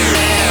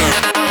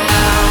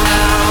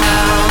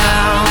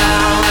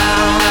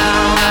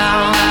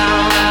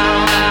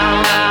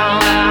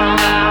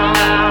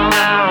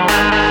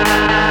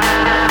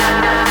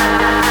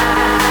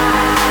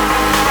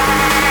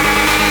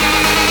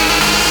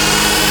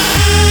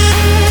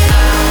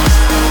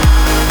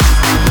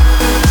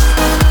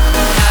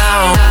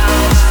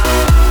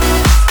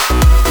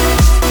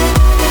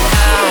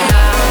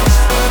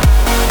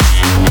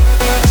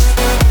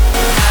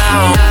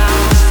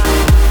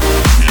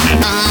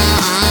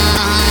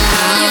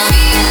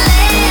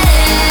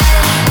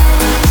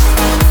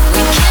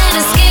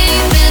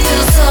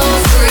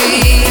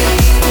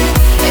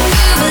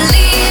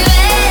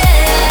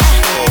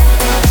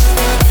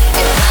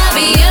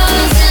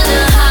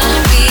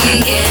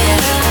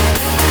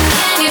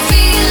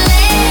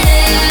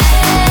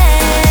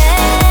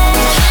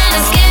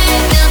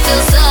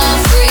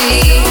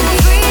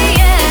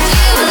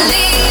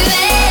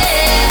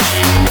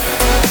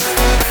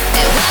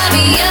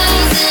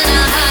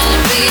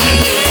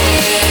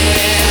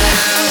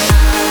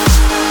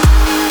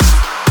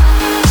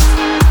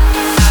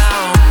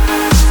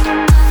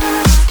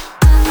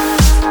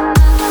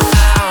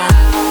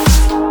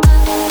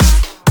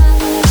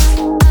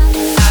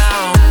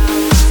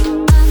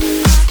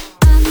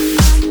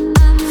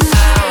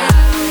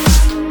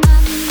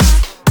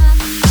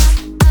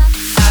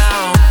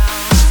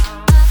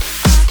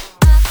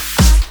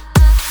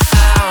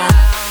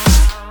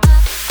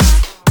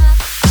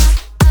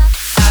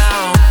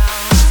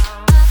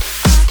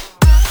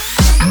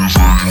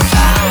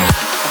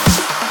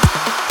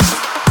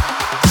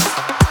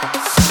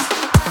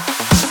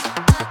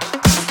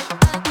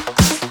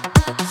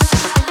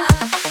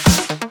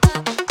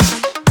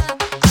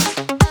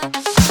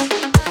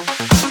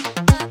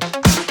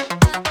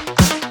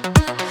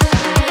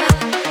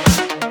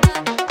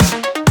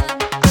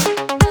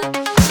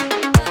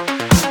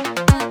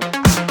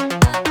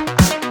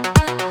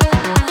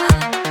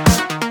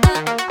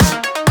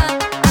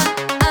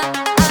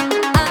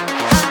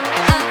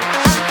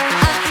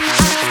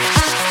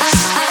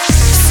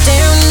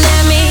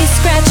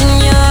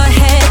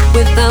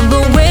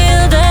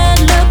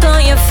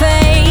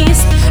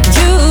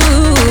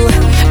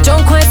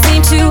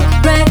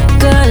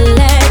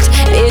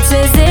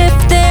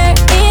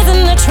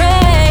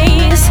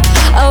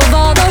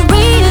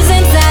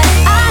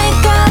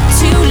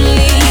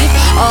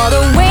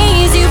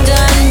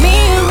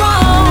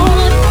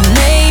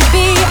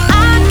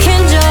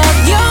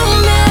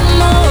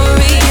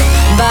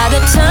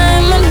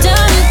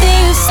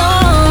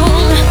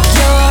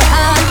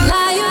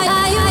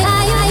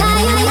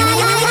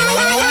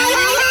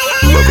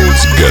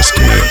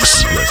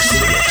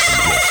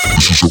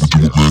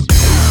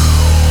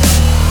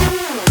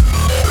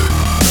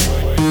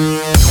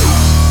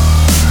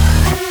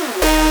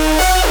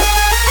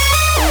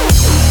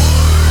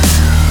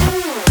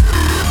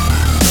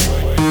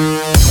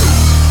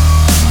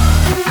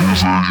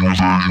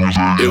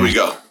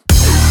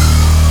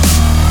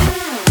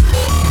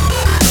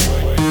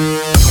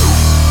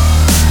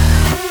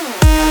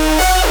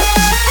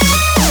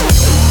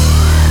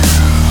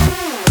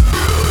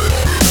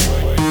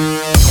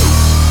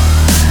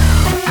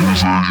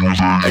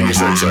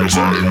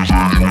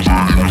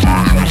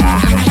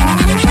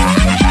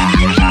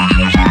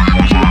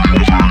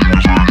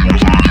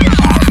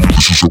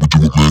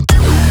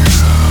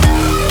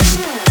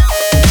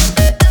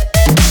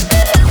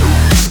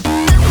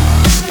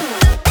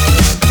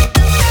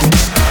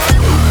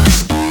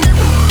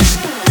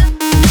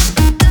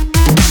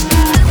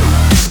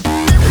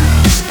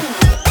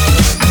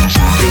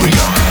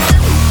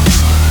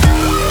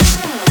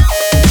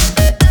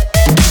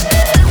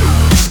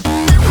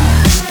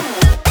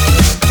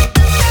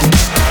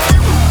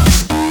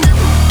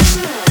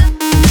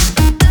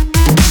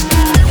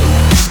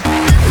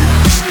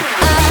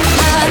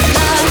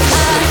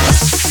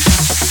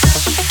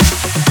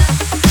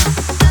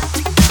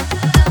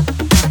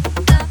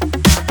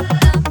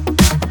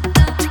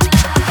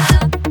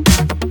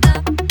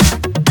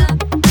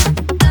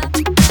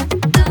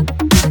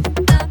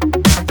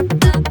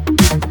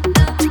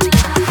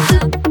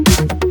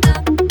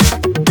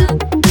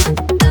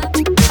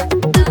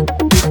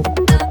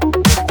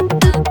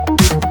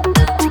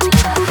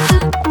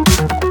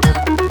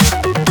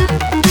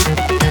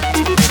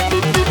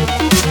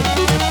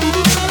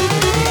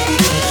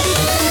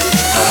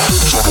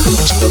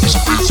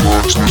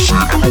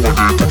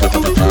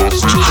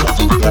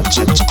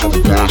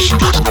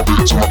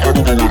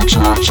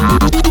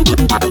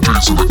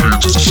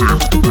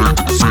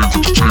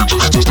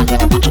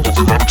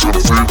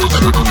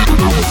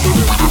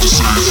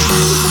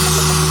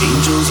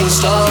 Angels and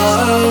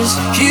stars,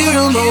 hear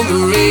them on the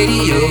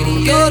radio,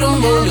 got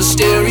them on the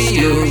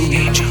stereo.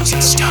 Angels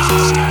and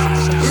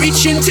stars,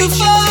 reaching too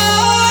far,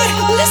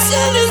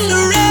 listening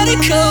to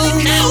radical.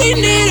 Now we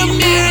need a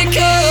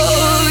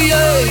miracle,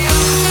 yeah.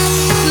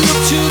 Look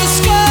to the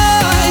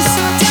skies,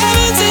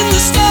 diamonds in the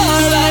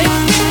starlight,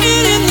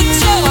 written in the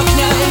dark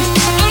night.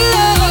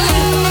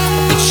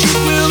 Alive, the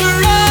truth will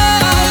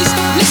arise.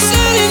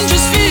 Listening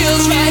just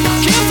feels right.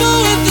 Careful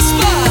with the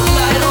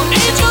spotlight on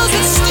angels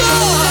and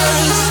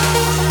stars.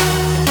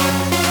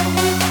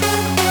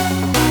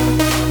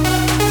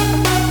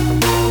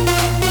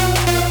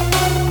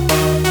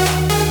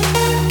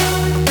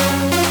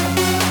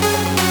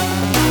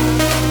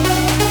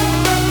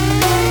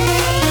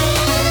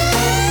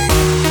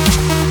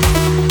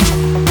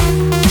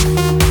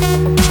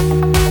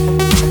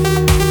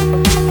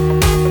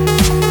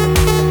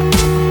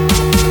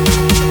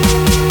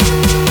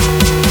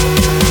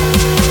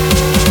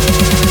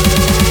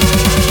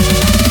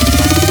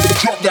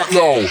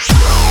 Yo.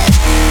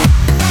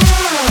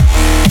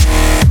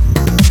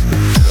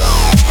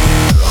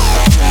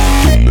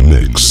 In the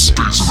mix.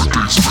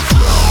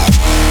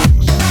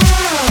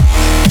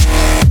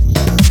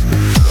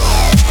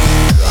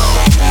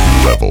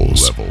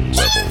 Levels.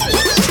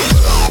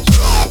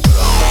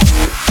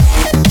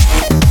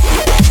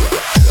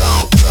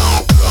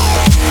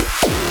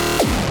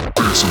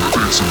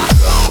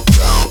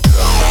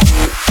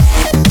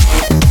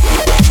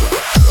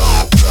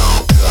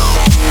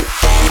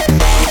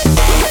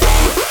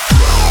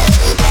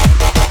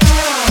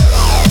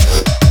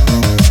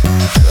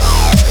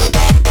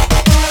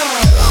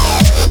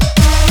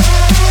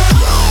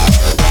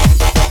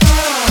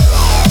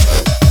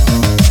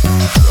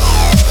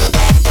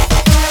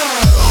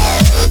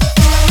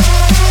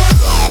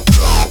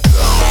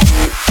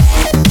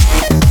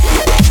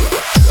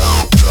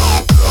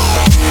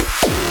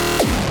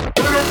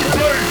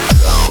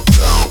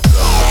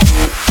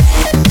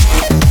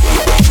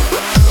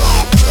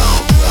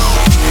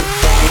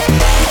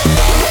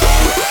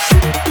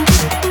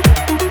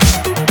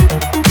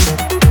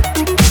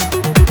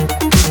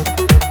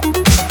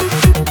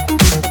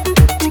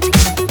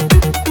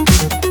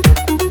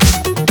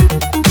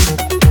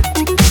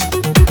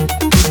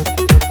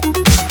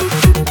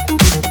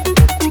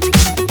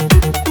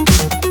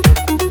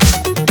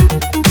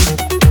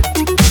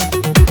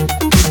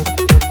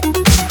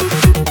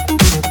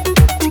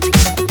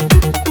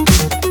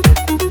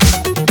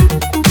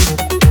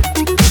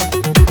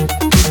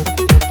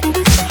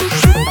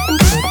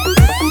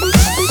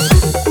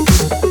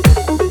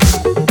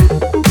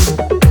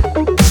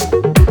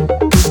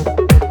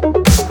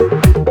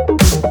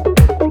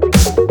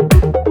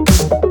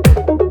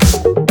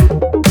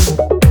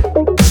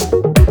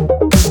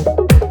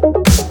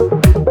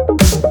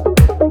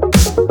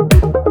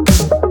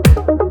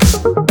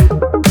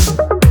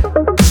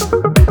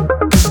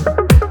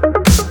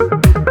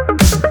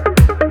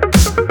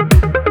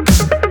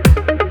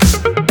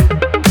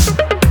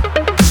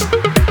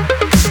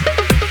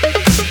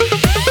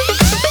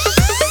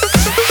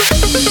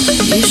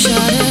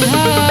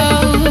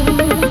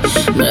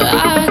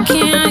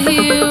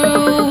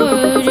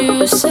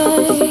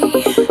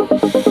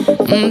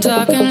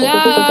 Talking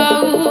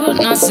loud,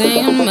 not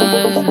saying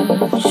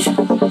much.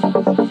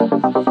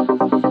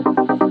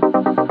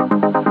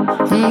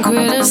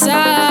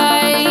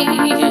 Criticize,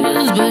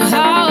 but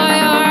how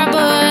your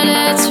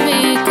bullets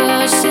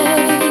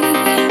ricochet.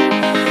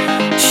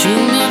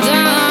 Shoot me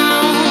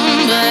down,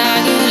 but I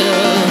get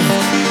up.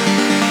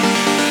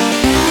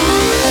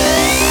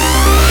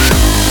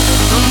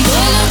 I'm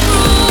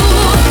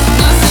bulletproof,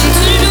 nothing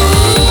to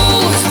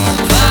lose.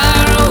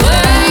 Far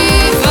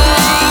away,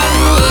 far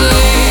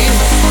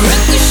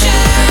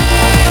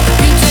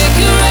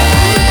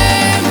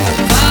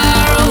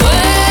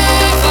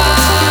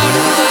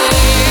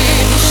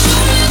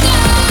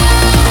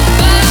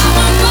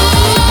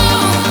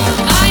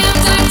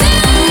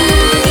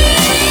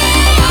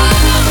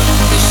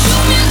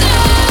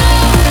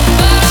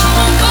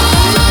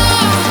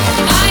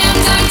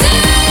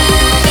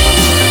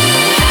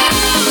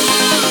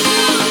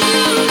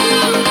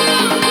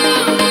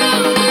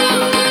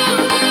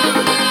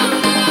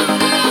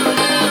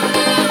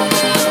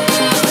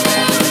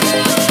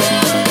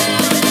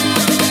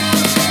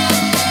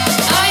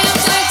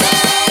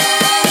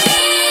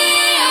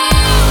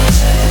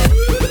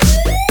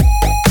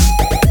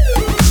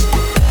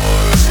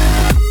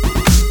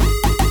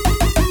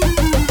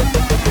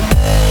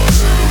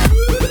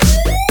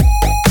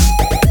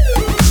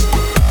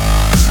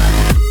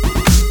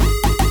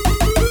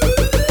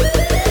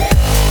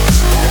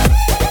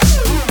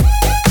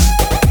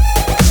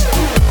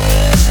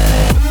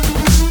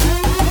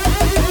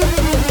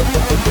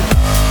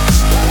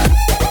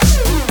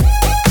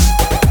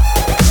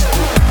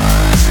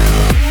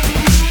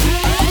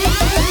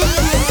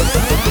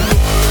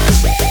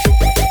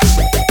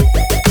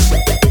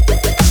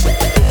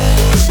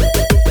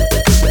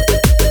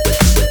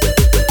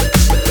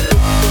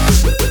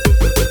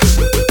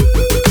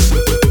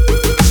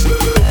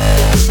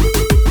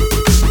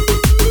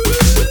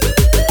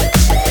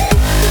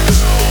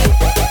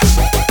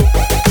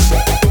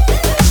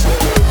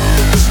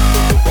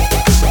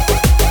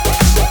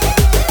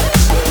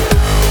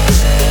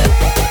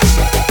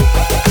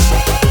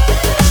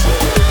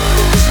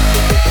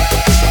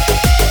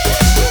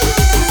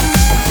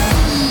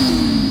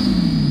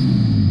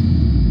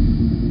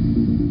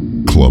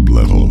club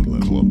level.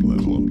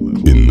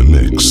 In the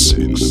mix.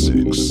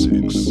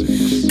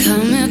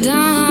 Coming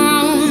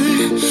down,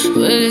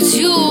 but it's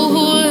you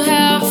who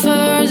have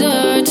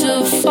further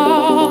to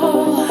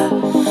fall.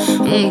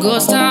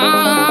 Ghost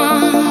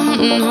town,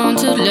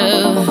 haunted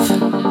love.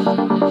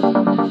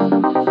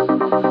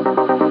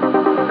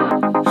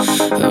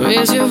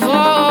 Raise your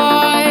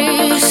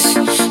voice.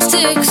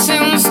 Sticks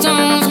and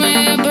stones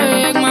may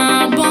break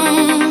my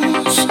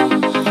bones.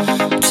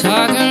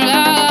 Talking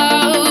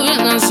loud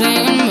and not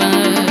saying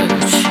much.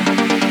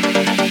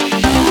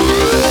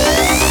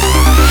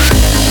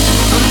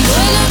 I'm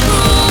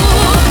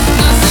bulletproof,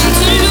 nothing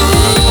to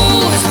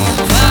lose.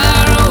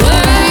 Far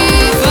away,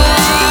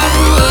 far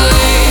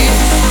away.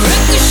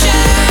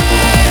 Ricochet,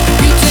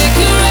 you take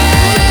your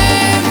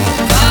aim.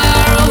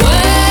 Far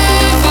away,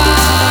 far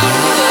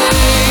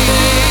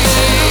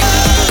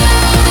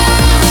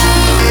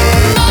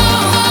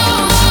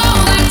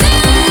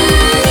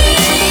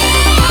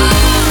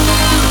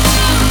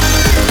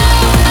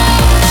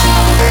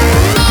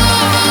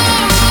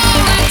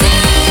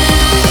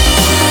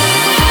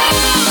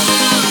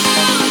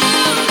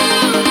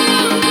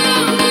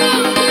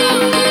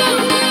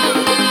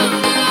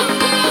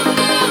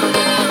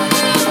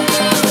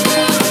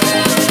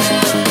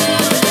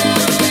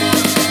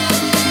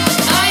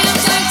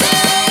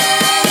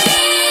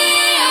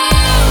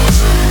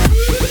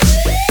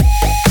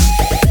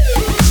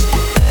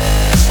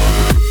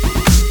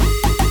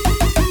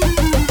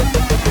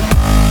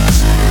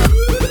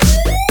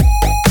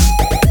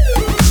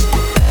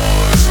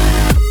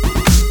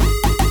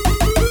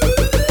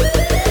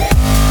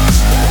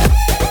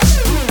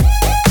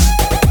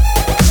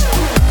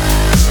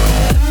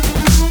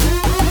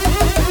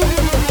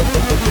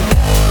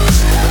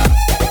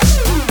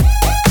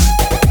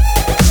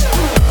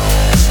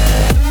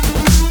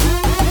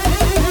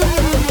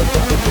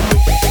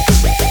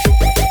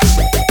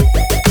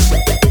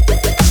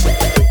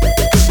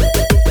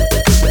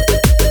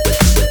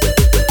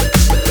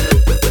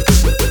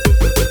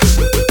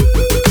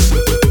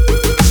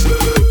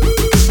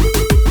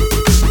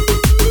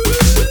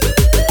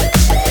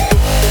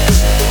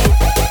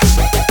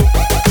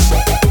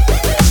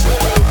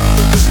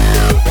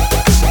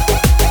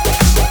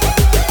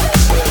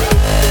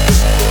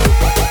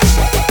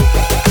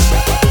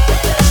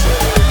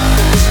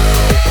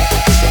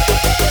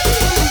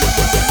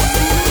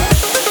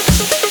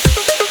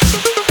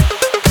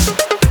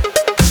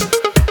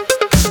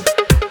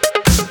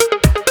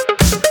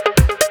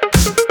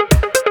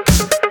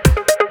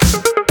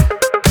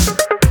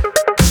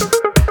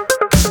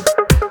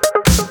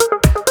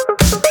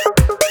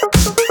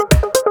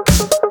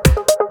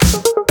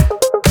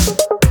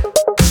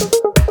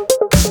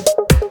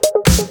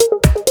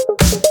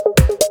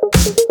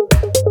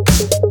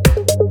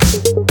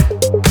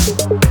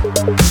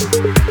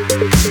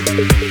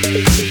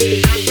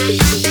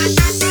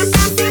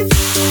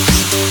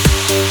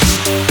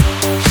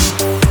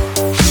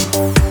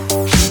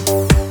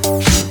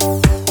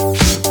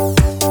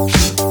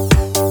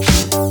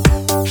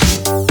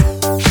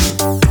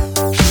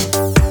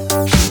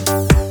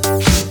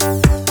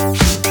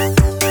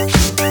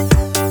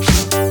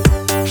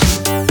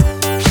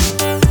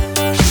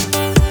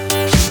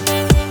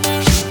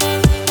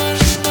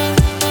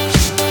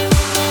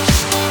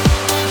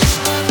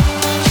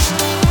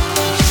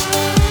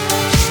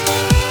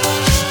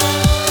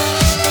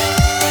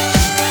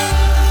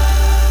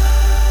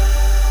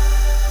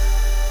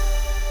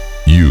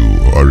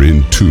are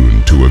in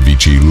tune to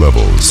Avicii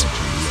levels.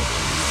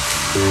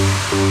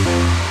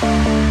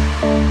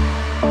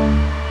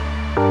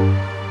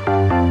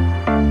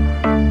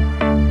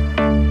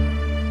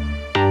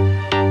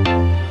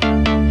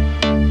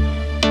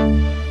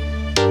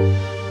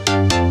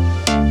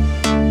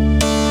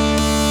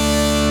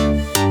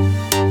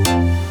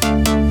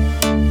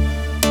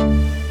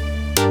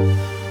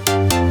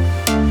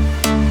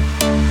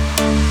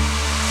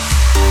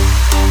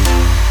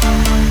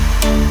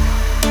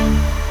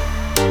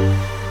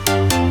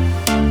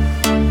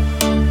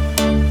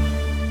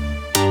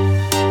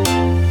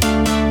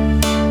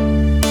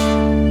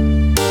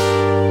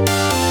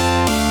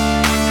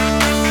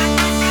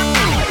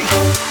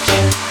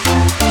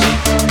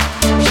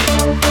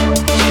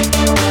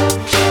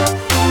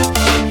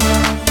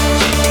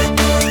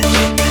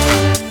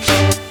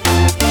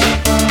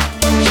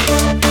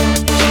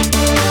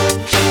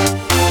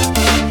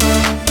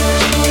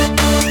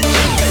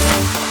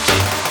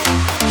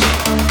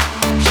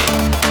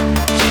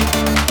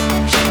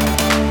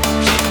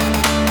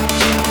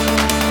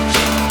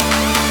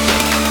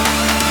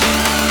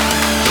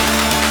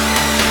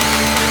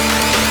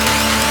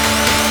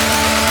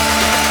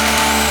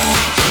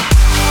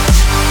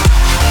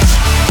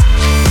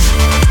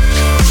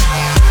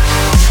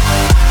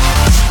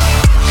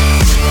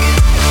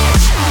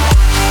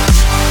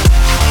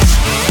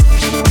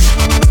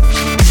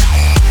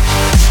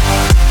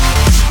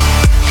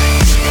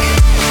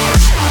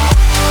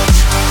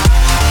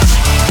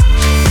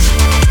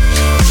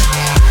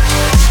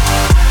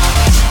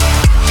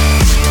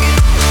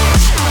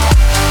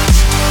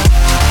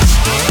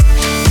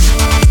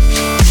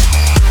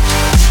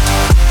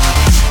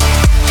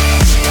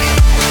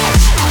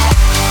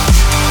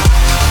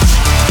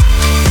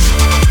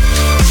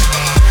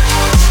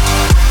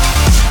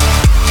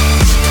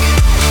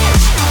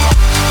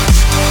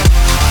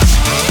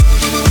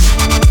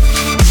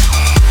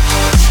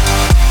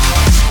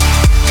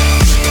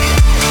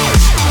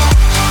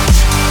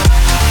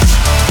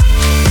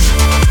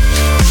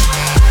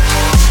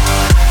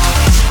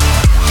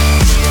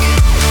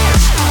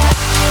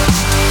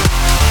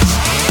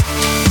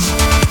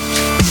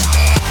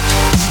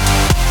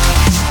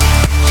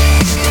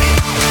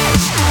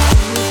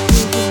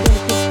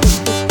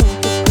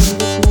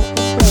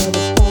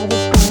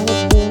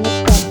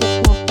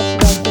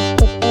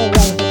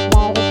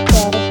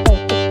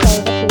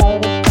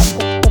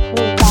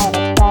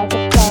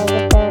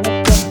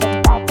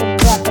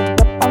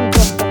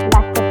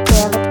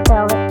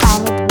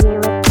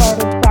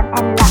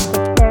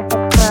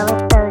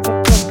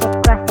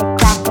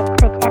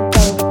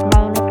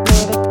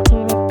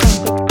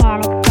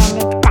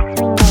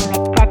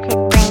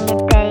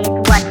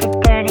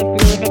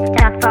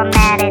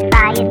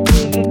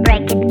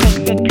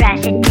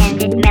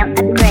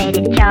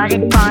 chart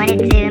it, point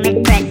it, zoom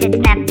it, press it,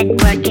 snap it,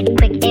 work it,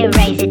 quick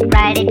erase it,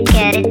 write it,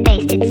 cut it,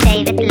 paste it,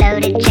 save it,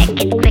 load it, check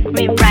it, quick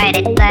rewrite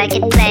it, plug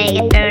it, play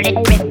it, burn it,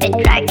 rip it,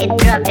 drag it,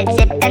 drop it,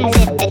 zip and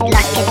zip it,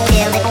 lock it,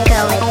 fill it,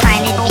 call it,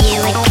 find it,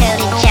 view it, code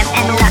it, jump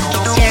and lock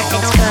it, surf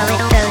it, scroll it,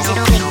 pose it,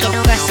 click it,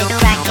 cross it,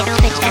 crack it,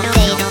 switch,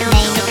 update it,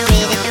 name it,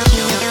 read it,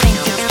 tune it, print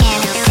it, scan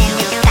it, send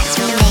it, fax,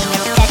 rename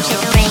it, touch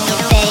it, bring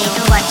it, pay it,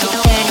 watch it,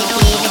 turn it,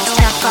 leave it,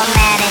 stop,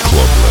 format it.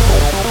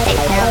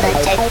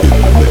 Technologic.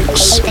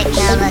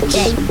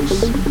 Technologic.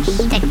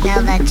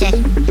 Technologic.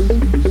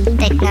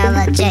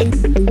 Technologic.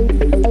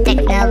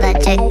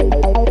 Technologic.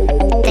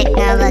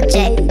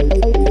 Technologic.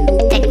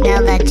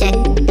 Technologic.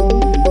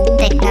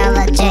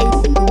 Technologic.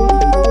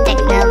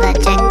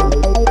 Technologic.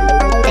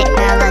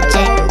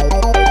 Technologic.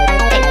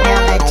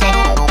 Technologic.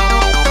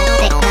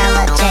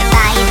 Technologic.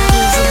 Buy it,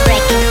 use it,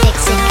 break it, fix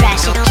it,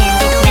 trash it,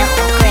 change it, melt,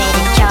 upgrade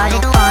it, chart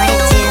it, point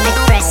it, zoom it,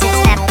 press it,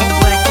 snap it,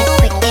 work it,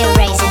 quick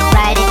erase it,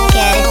 write it,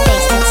 cut it,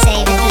 paste it,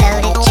 save it,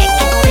 load it, check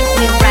it, quick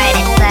rewrite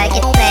it, plug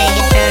it, play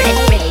it, burn it,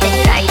 rip it,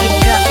 drag it,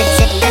 drop it,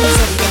 zip and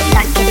zip it,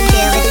 lock it,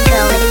 fill it,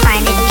 call it,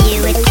 find it,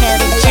 view it,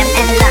 code it, jump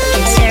and lock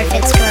it, surf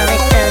it, scroll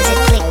it, pose it,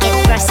 click it,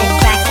 cross it,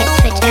 crack it,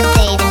 switch,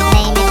 update it,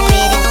 name it,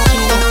 read it,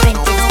 tune it,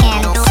 print it,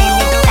 scan it, send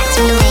it, fax,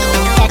 rename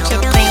it, touch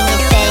it, bring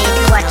it, pay it,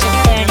 watch it,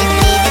 turn it,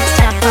 leave it,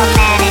 stop,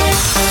 format it.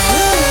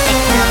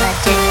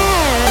 Technologic.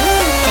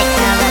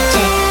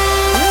 Technologic.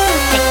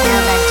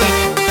 Technologic.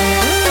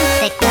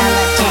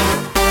 Technologic.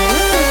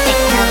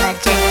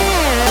 Technologic.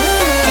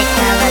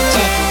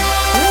 Technologic.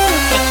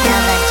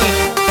 Technologic.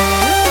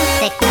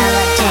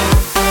 Technologic.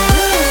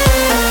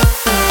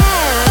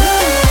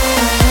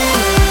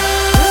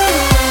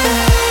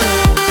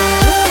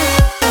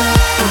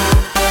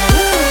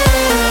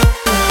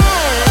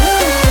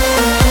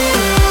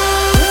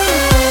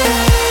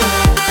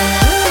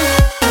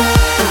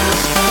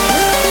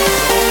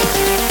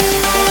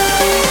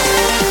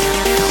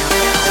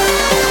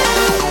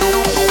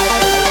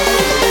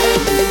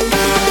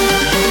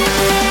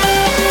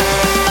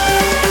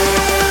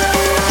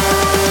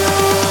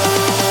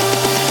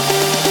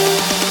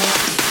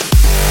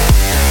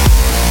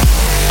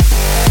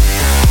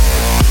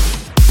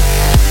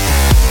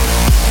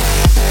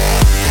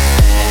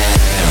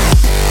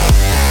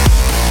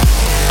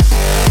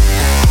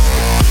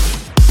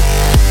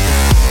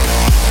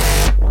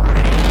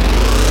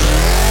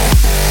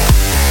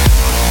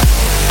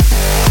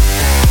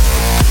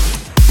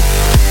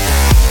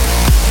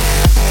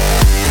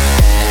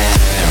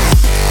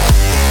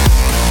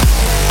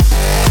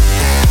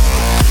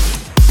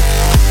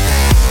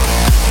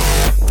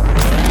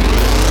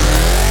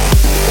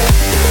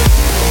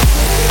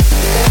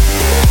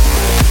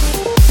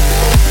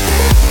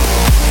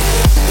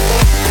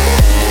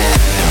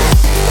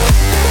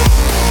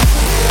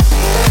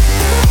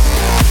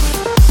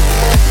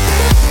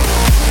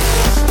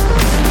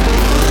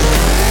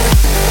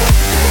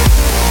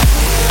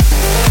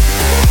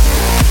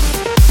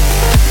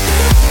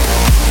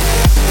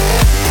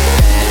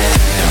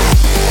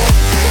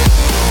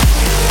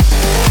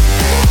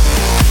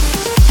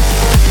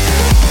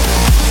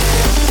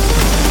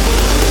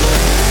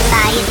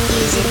 Buy it,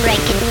 use it,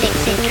 break it, fix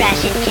it,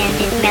 trash it,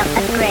 change it, melt,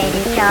 upgrade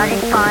it, chart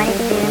it, point it,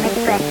 zoom it,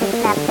 press it,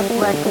 snap it,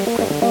 work it,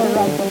 quick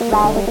erase it,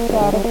 write it,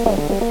 cut it,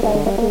 paste it,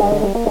 save it,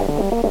 load it, check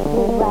it, quick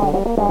rewrite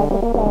it, plug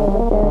it, play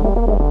it, burn it,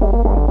 rip it,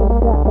 drag it,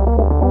 drop it,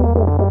 zip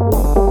and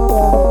zip it, lock it,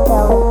 fill it,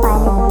 call it,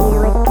 find it,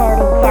 view it,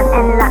 code it, jump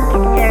and lock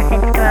it, surf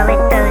it, scroll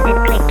it, pose it,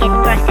 click it,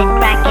 cross it,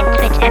 crack it,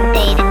 switch,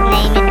 update it,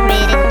 name it,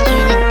 read it,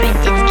 tune it,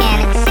 print it, scan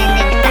it, send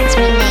it, fax,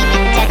 rename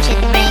it, touch it,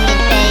 bring it,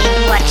 pay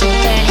it, watch it,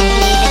 turn it,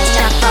 leave it,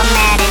 stop,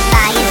 format it,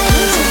 buy it,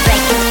 use it,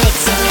 break it, fix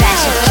it,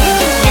 trash it,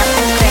 change it, melt,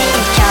 upgrade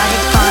it, chart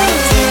it, point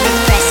it, zoom it,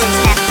 press it,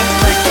 snap it,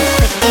 work it,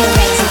 quick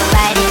erase it,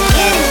 write it,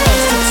 cut it,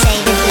 paste it,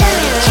 save it,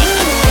 load it, check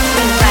it, quick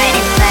rewrite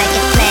it, plug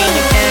it, play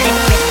it, burn it,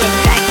 rip it,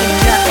 drag it,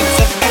 drop it,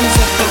 zip and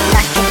zip it,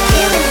 lock it,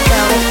 fill it,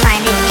 call it,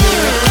 find it, view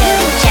it,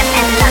 code it, jump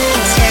and lock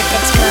it, surf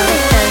it, scroll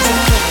it, pose it,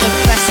 click it,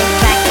 cross it,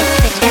 crack it,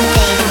 switch,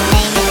 update it,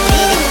 name it,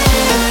 read it,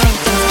 tune it,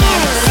 print it, scan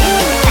it, send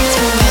it, fax,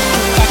 rename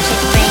it, touch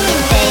it, bring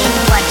it, pay it,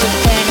 watch it,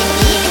 turn it,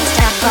 leave it,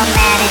 stop,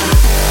 format it.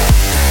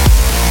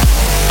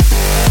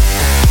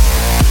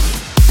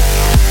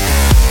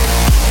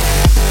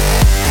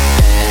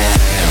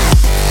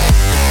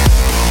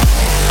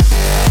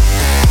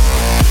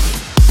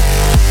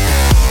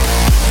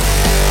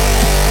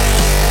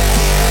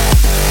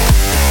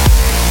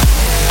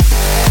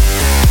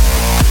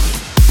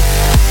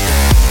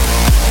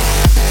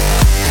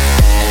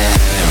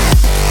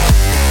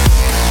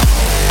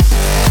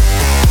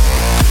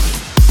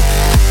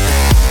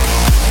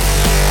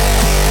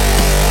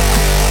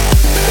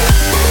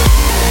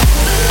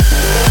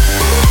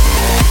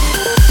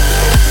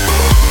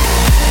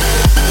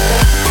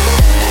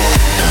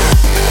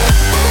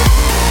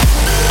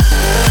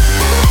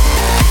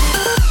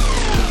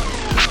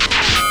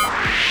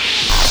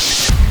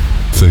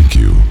 Thank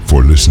you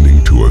for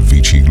listening to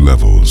Avicii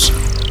Levels.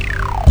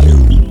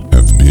 You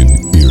have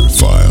been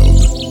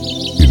ear-filed.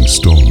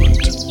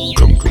 Installment